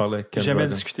chance de parler avec Ken J'ai jamais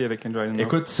Dryden? discuté avec Ken Dryden.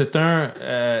 Écoute, c'est un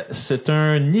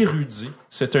érudit.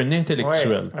 C'est un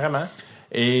intellectuel. Ouais, vraiment.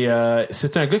 Et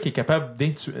c'est un gars qui est capable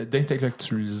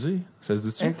d'intellectualiser. Ça se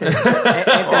dit-tu?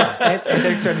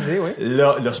 Intellectualisé, oui.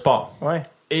 Le sport. Ouais.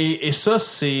 Et ça,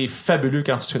 c'est fabuleux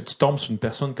quand tu tombes sur une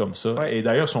personne comme ça. Ouais. Et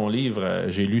d'ailleurs, son livre,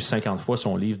 j'ai lu 50 fois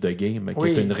son livre de game, qui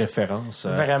est une référence.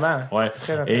 Vraiment. Ouais.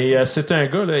 Très Et c'est un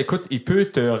gars, là, écoute, il peut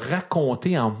te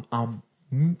raconter en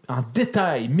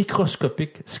détail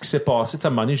microscopique ce qui s'est passé. Tu sais, à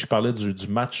un moment donné, je parlais du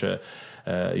match...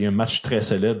 il y a un match très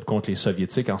célèbre contre les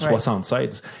Soviétiques en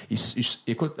 76.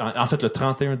 Écoute, en fait, le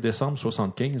 31 décembre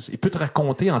 75, il peut te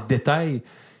raconter en détail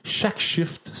chaque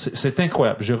shift. C'est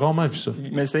incroyable. J'ai rarement vu ça.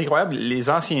 Mais c'est incroyable, les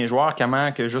anciens joueurs,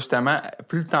 comment que justement,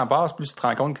 plus le temps passe, plus tu te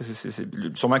rends compte que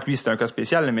sûrement que lui, c'est un cas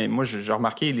spécial, mais moi, j'ai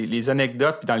remarqué les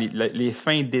anecdotes, puis dans les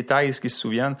fins détails, ce qu'ils se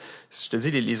souviennent. Je te dis,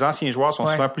 les anciens joueurs sont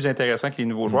souvent plus intéressants que les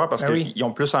nouveaux joueurs parce qu'ils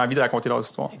ont plus envie de raconter leur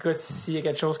histoire. Écoute, s'il y a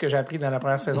quelque chose que j'ai appris dans la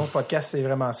première saison de podcast, c'est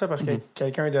vraiment ça, parce que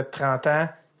quelqu'un de 30 ans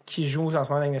qui joue en ce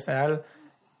moment dans la Ligue nationale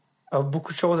a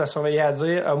beaucoup de choses à surveiller à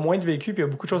dire, a moins de vécu, puis a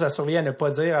beaucoup de choses à surveiller à ne pas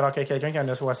dire, alors que quelqu'un qui en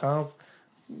a 60...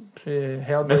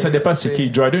 Mais ça dépend, c'est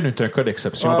qui. Jordan est un cas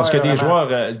d'exception. Parce que des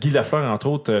joueurs, Guy Lafleur, entre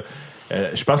autres,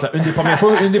 je pense, une des premières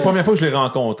fois que je l'ai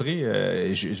rencontré,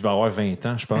 je vais avoir 20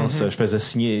 ans, je pense, je faisais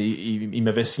signer, il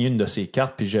m'avait signé une de ses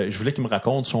cartes, puis je voulais qu'il me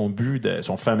raconte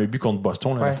son fameux but contre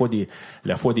Boston, là,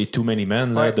 la fois des Too Many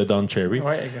Men, là, de Don Cherry.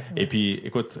 Ouais, exactement. Et puis,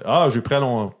 écoute, j'ai pris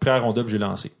à rondelle, j'ai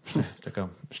lancé.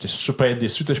 J'étais super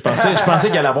déçu. Je pensais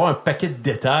qu'il allait avoir un paquet de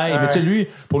détails, mais tu sais,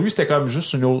 pour lui, c'était comme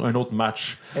juste un autre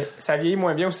match. Ça vieillit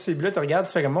moins bien aussi ces buts-là, tu regardes,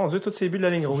 tu fais comme, mon Dieu, tous ces buts de la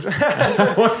ligne rouge.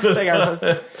 Ouais, c'est ça.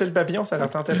 C'est le papillon, ça ne leur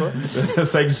tentait pas.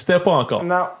 Ça n'existait pas encore.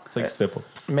 Non. Ça n'existait pas.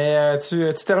 Mais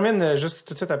tu termines, juste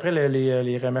tout de suite après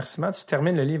les remerciements, tu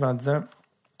termines le livre en disant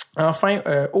enfin,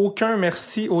 aucun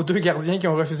merci aux 2 gardiens qui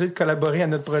ont refusé de collaborer à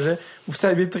notre projet. Vous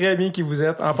savez très bien qui vous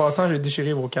êtes. En passant, j'ai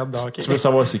déchiré vos cartes de hockey. Tu veux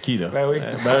savoir c'est qui, là? Ben oui.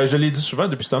 Je l'ai dit souvent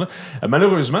depuis ce temps-là.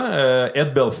 Malheureusement,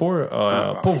 Ed Belfour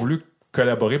a pas voulu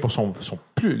collaborer pour son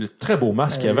très beau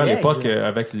masque qu'il avait à l'époque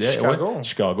avec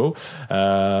Chicago.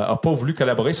 A pas voulu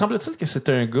collaborer. Semble-t-il que c'est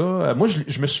un gars... moi,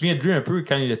 je me souviens de lui un peu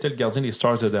quand il était le gardien des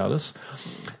Stars de Dallas.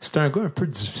 C'est un gars un peu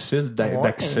difficile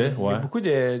d'accès.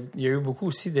 Il y a eu beaucoup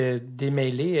aussi de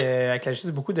démêlés avec la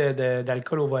justice, beaucoup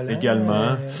d'alcool au volant.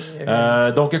 Également.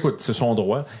 Donc, écoute, c'est son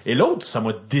droit. Et l'autre, ça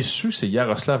m'a déçu, c'est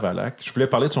Yaroslav Halak. Je voulais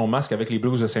parler de son masque avec les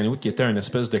Blues de Saint-Louis, qui était une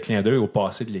espèce de clin d'œil au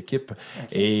passé de l'équipe.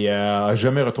 Okay. Et a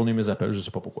jamais retourné mes appels, je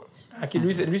sais pas pourquoi. OK,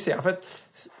 lui c'est en fait,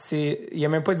 il a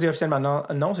même pas dit officiellement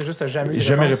non, c'est juste jamais eu de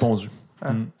jamais réponse.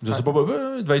 répondu. Je sais pas,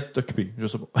 il devait être occupé, je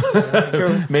sais pas.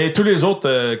 Mais tous les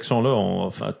autres qui sont là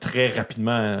ont très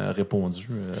rapidement répondu.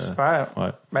 Super. Ouais.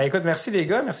 Ben écoute, merci les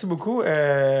gars, merci beaucoup.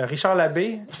 Richard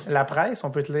Labbé, La Presse, on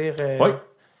peut te lire. Oui.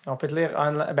 On peut te lire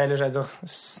ben là, j'allais dire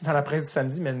dans la presse du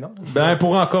samedi, mais non. Ben,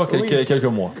 pour encore quelques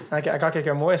mois. Encore quelques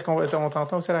mois. Est-ce qu'on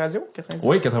t'entend aussi à la radio? 90?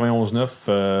 Oui,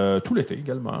 91.9 tout l'été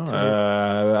également.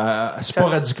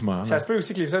 Sporadiquement. Ça se peut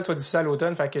aussi que l'épisode soit diffusé à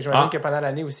l'automne, fait que j'imagine que pendant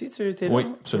l'année aussi, tu étais là. Oui,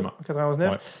 absolument. 91.9.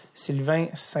 Ouais. Sylvain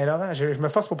Saint-Laurent. Je me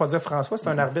force pour pas dire François, c'est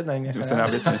un arbitre dans l'Union C'est un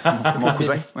nationale. arbitre, mon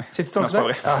cousin. Ouais. C'est tout ton Non, cousin? c'est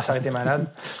pas vrai. Ah, ça aurait été malade.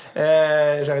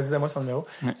 J'aurais dit de moi son numéro.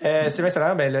 Sylvain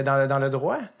Saint-Laurent, ben, dans le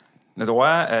droit. Le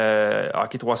droit,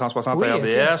 Hockey 360 Oui, à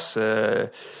RDS,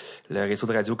 le réseau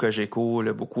de radio Cogeco,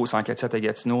 beaucoup au 104.7 à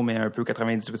Gatineau, mais un peu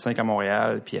 98.5 à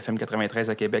Montréal, puis FM 93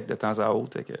 à Québec de temps à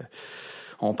autre.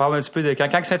 On parle un petit peu de quand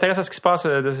ils s'intéressent à ce qui se passe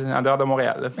en dehors de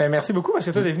Montréal. Merci beaucoup parce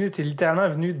que toi, t'es littéralement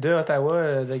venu de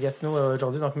Ottawa, de Gatineau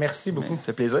aujourd'hui, donc merci beaucoup. Ça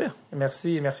fait plaisir.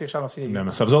 Merci Richard, merci les gars.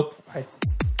 Merci à vous autres. Ouais.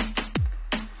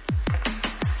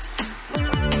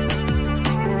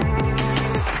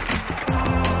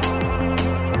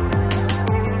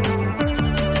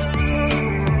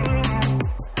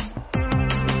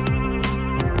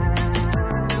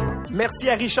 Merci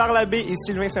à Richard Labbé et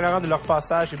Sylvain Saint-Laurent de leur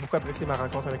passage. J'ai beaucoup apprécié ma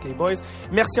rencontre avec les boys.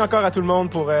 Merci encore à tout le monde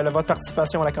pour votre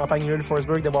participation à la campagne Ulule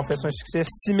Forsberg, d'avoir fait ça un succès.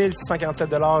 6 647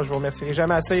 $. Je vous remercierai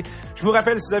jamais assez. Je vous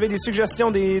rappelle, si vous avez des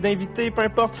suggestions d'invités, peu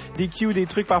importe, des cues, des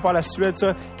trucs par rapport à la Suède,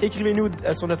 ça, écrivez-nous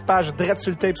sur notre page Drette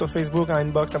sur le tape sur Facebook en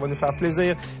inbox. Ça va nous faire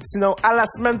plaisir. Sinon, à la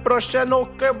semaine prochaine.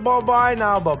 OK, bye-bye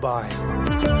now. Bye-bye.